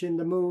 the ocean,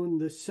 the moon,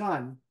 the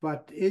sun.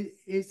 But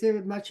is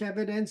there much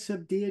evidence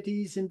of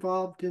deities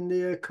involved in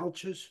their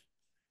cultures?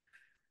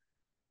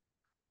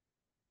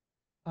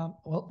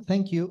 Well,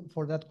 thank you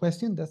for that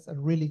question. That's a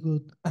really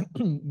good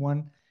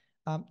one.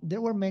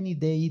 There were many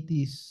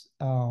deities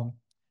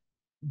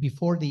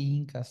before the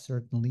Incas,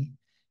 certainly.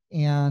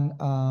 And,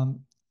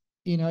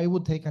 it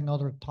would take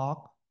another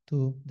talk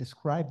to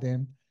describe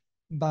them.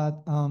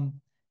 But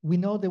we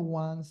know the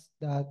ones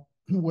that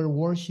were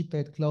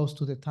worshipped close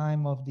to the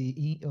time of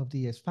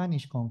the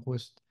Spanish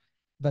conquest,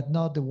 but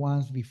not the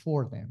ones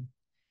before them.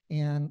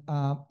 And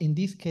in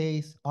this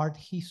case, art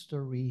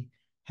history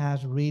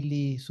has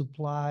really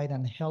supplied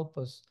and helped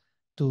us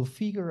to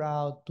figure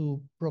out, to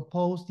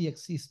propose the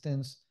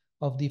existence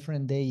of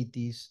different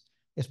deities,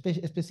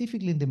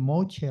 specifically in the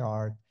Moche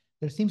art.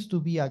 There seems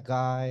to be a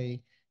guy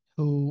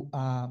who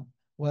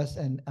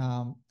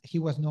he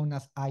was known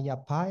as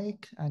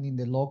Ayapaek, and in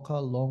the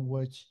local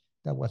language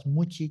that was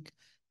Muchik,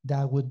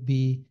 that would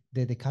be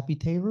the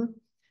decapitator.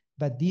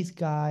 But this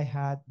guy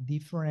had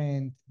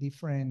different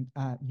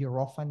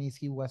hierophanies.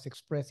 He was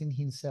expressing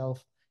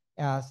himself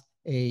as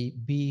a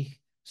big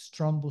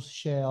strombus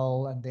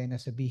shell, and then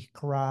as a big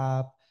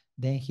crab.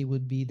 Then he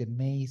would be the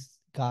mace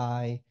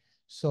guy.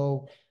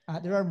 So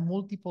there are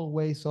multiple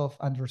ways of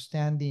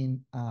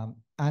understanding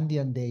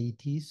Andean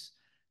deities.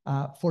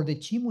 For the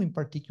Chimu in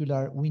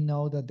particular, we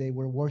know that they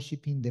were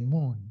worshiping the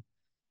moon.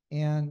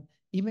 And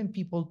even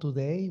people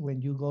today,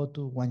 when you go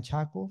to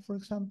Huanchaco, for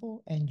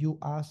example, and you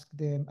ask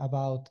them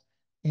about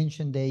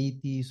ancient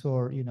deities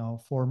or,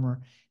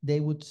 former, they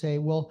would say,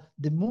 well,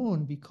 the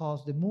moon,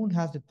 because the moon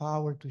has the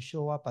power to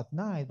show up at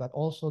night, but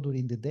also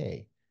during the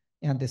day,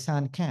 and the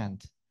sun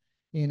can't.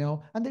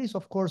 And there is,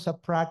 of course, a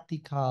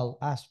practical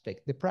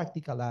aspect. The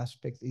practical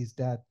aspect is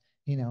that,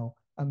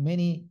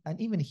 and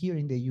even here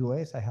in the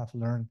US, I have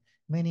learned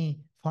many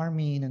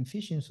farming and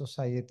fishing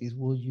societies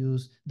will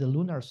use the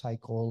lunar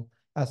cycle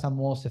as a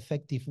most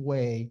effective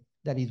way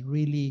that is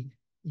really,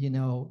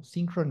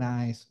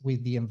 synchronized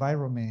with the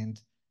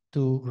environment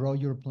to grow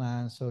your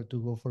plants or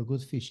to go for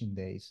good fishing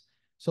days.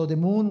 So the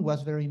moon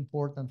was very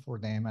important for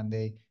them, and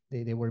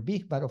they were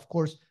big. But of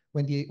course,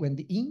 when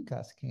the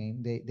Incas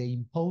came, they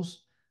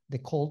imposed the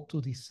cult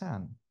to the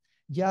sun.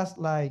 Just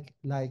like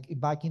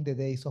back in the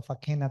days of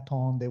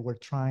Akhenaton, they were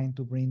trying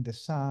to bring the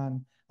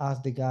sun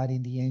as the god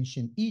in the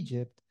ancient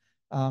Egypt.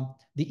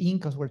 The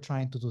Incas were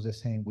trying to do the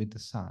same with the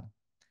sun.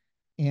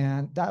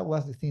 And that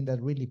was the thing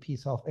that really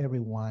pissed off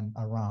everyone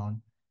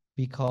around,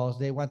 because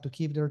they want to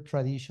keep their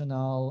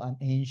traditional and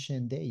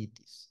ancient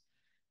deities.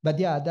 But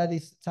yeah, that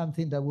is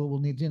something that we will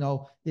need.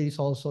 There is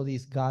also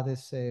these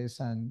goddesses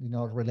and,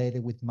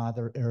 related with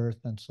Mother Earth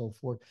and so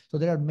forth. So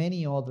there are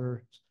many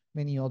other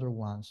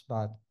ones,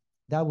 but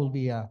that will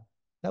be a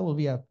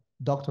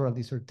doctoral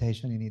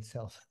dissertation in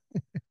itself.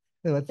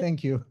 But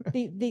thank you.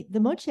 The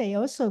Moche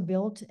also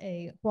built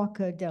a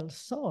Huaca del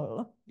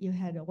Sol. You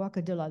had a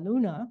Huaca de la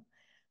Luna,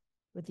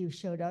 what you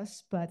showed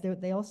us, but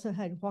they also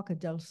had Huaca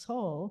del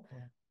Sol,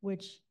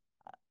 which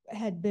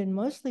had been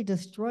mostly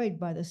destroyed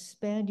by the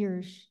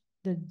Spaniards,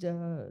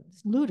 the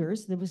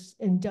looters. There was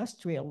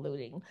industrial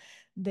looting.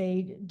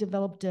 They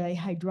developed a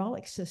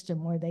hydraulic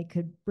system where they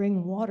could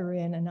bring water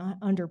in, and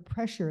under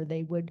pressure,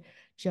 they would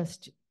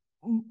just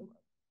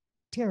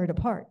tear it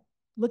apart,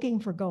 looking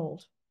for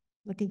gold.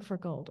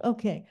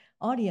 Okay,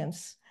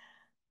 audience,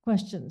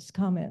 questions,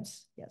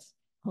 comments? Yes,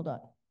 hold on,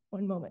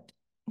 one moment.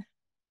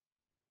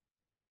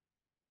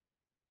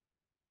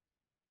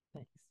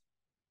 Thanks.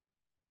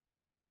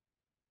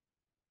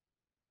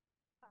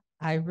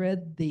 I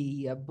read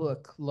the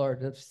book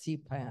Lord of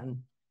Sipan,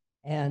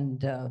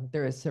 and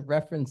there is a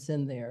reference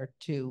in there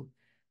to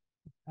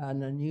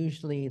an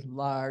unusually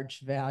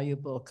large,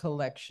 valuable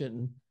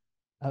collection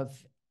of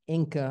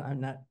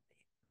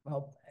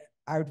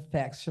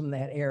artifacts from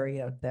that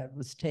area that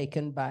was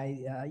taken by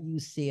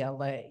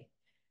UCLA.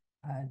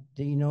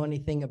 Do you know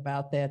anything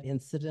about that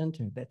incident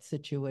or that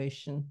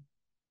situation?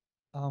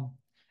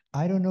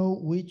 I don't know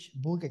which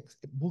book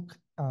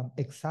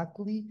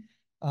exactly.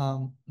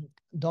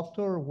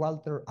 Dr.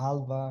 Walter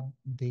Alba,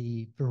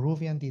 the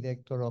Peruvian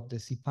director of the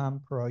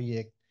CIPAM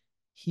project,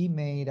 he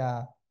made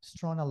a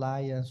strong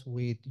alliance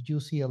with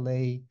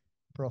UCLA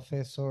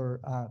professor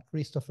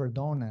Christopher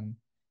Donan,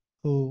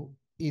 who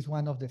is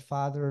one of the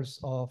fathers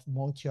of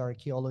Moche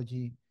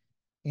archaeology.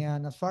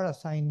 And as far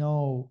as I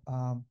know,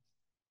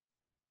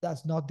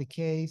 that's not the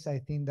case. I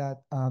think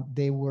that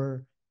they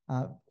were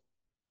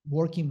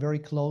working very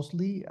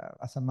closely.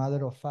 As a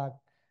matter of fact,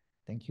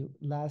 thank you.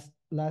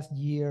 Last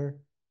year,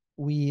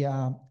 we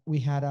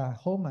had a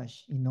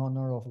homage in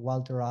honor of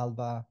Walter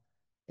Alba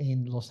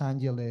in Los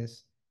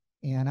Angeles,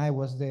 and I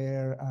was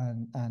there,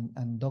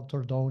 and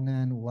Dr.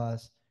 Donan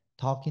was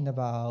talking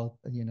about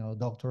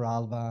Dr.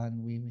 Alba,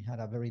 and we had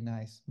a very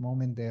nice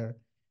moment there.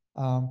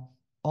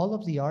 All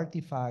of the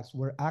artifacts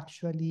were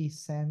actually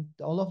sent.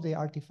 All of the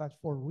artifacts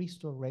for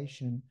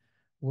restoration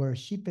were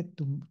shipped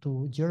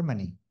to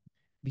Germany,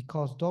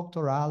 because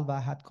Dr. Alba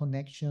had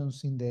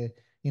connections in the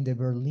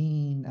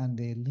Berlin and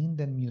the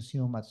Linden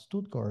Museum at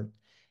Stuttgart,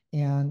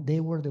 and they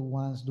were the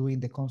ones doing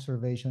the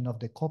conservation of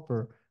the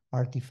copper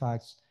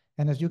artifacts.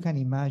 And as you can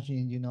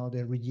imagine,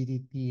 the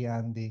rigidity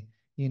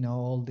and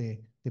all the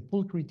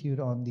pulchritude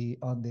on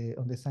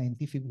the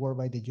scientific work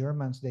by the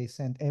Germans, they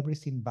sent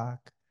everything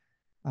back,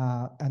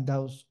 and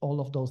all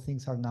of those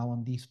things are now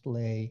on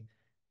display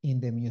in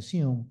the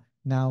museum.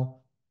 Now,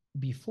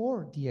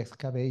 before the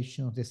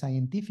excavations, the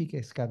scientific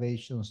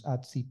excavations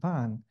at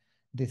Sipan,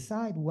 the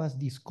site was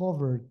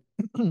discovered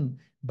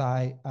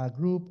by a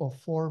group of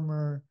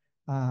former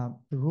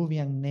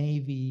Peruvian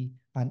Navy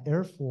and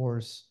Air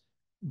Force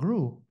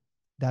group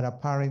that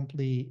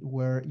apparently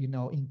were,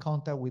 in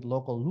contact with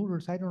local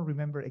looters. I don't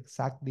remember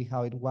exactly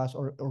how it was,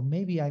 or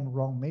maybe I'm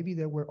wrong. Maybe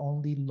there were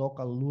only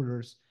local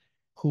looters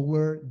who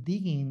were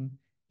digging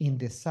in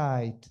the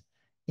site,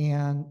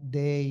 and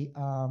they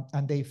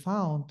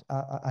found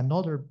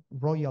another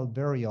royal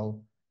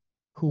burial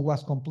who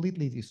was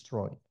completely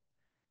destroyed.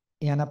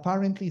 And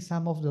apparently,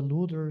 some of the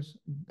looters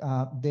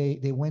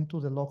they went to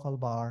the local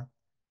bar,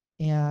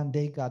 and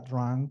they got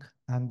drunk,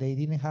 and they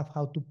didn't have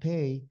how to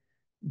pay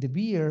the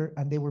beer,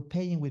 and they were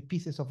paying with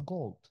pieces of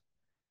gold.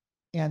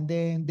 And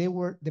then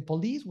the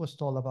police was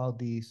told about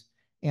this,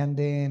 and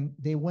then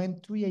they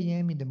went 3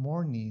 a.m. in the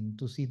morning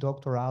to see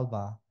Dr.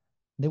 Alba.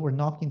 They were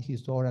knocking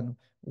his door, and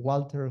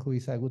Walter, who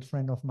is a good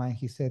friend of mine,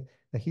 he said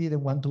that he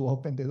didn't want to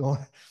open the door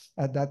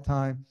at that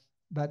time.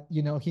 But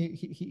he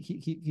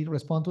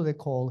responded to the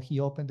call. He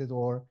opened the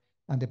door,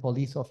 and the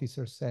police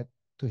officer said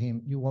to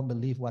him, "You won't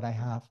believe what I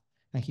have."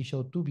 And he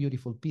showed 2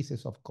 beautiful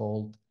pieces of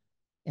gold.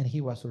 And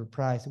he was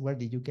surprised, "Where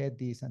did you get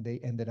this?" And they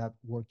ended up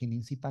working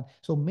in Sipan.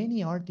 So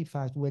many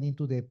artifacts went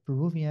into the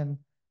Peruvian,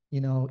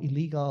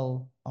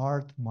 illegal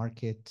art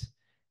market.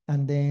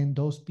 And then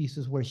those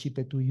pieces were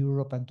shipped to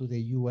Europe and to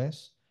the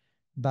US.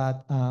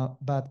 But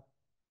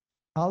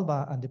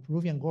Alba and the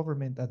Peruvian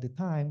government at the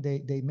time,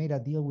 they made a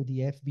deal with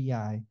the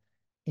FBI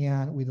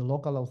and with the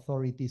local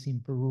authorities in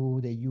Peru,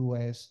 the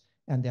US,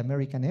 and the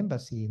American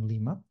Embassy in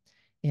Lima.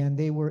 And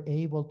they were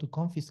able to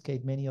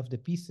confiscate many of the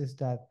pieces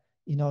that,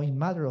 in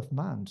matter of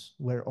months,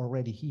 were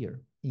already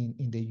here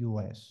in the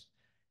US.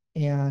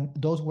 And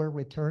those were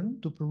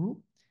returned to Peru,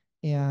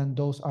 and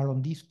those are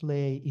on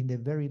display in the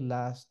very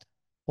last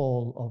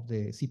hall of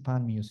the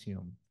CIPAN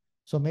Museum.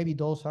 So maybe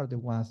those are the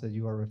ones that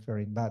you are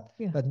referring, but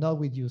not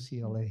with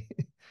UCLA.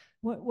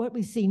 What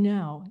we see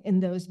now in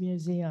those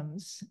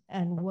museums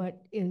and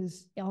what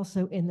is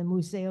also in the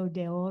Museo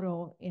de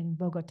Oro in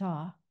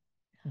Bogota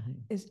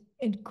is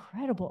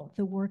incredible.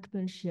 The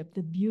workmanship,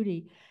 the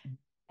beauty.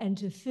 And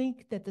to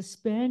think that the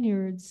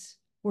Spaniards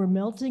were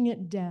melting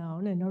it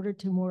down in order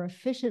to more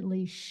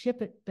efficiently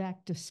ship it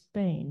back to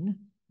Spain,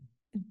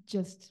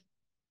 just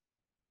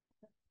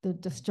the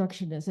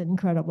destruction is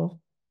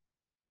incredible.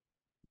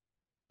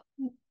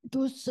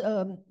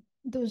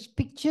 Those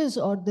pictures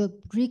or the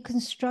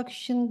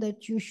reconstruction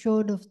that you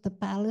showed of the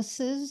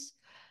palaces,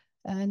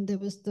 and there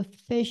was the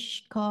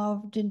fish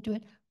carved into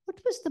it. What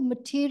was the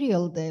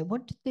material there?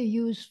 What did they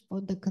use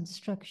for the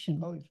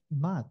construction? Oh, it's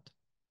mud.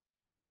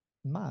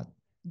 Mud.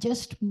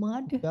 Just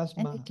mud? Just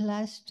and mud. it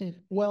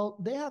lasted. Well,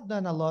 they have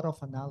done a lot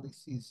of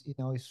analysis.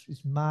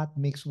 It's mud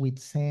mixed with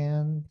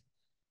sand.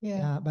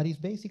 Yeah. But it's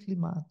basically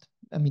mud.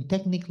 I mean,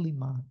 technically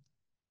mud.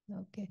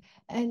 Okay.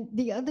 And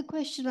the other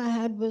question I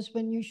had was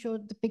when you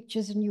showed the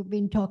pictures and you've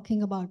been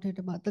talking about it,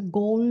 about the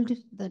gold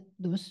that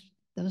those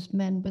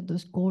men with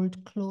those gold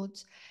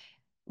clothes,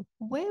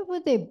 where were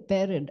they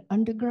buried?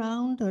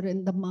 Underground or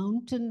in the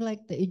mountain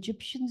like the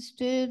Egyptians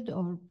did,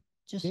 or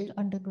just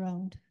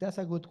underground? That's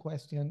a good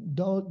question.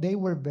 Though they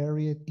were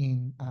buried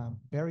in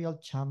burial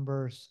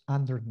chambers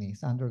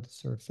underneath, under the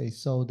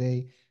surface.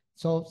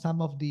 So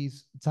some of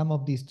these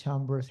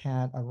chambers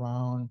had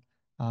around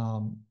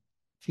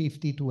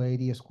 50 to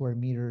 80 square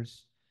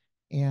meters.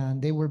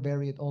 And they were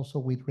buried also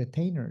with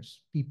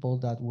retainers, people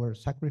that were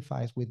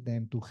sacrificed with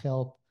them to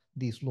help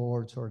these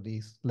lords or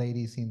these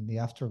ladies in the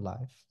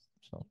afterlife.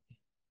 So,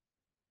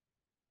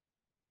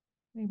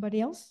 anybody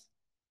else?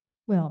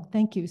 Well,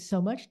 thank you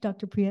so much,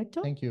 Dr.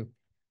 Prieto. Thank you.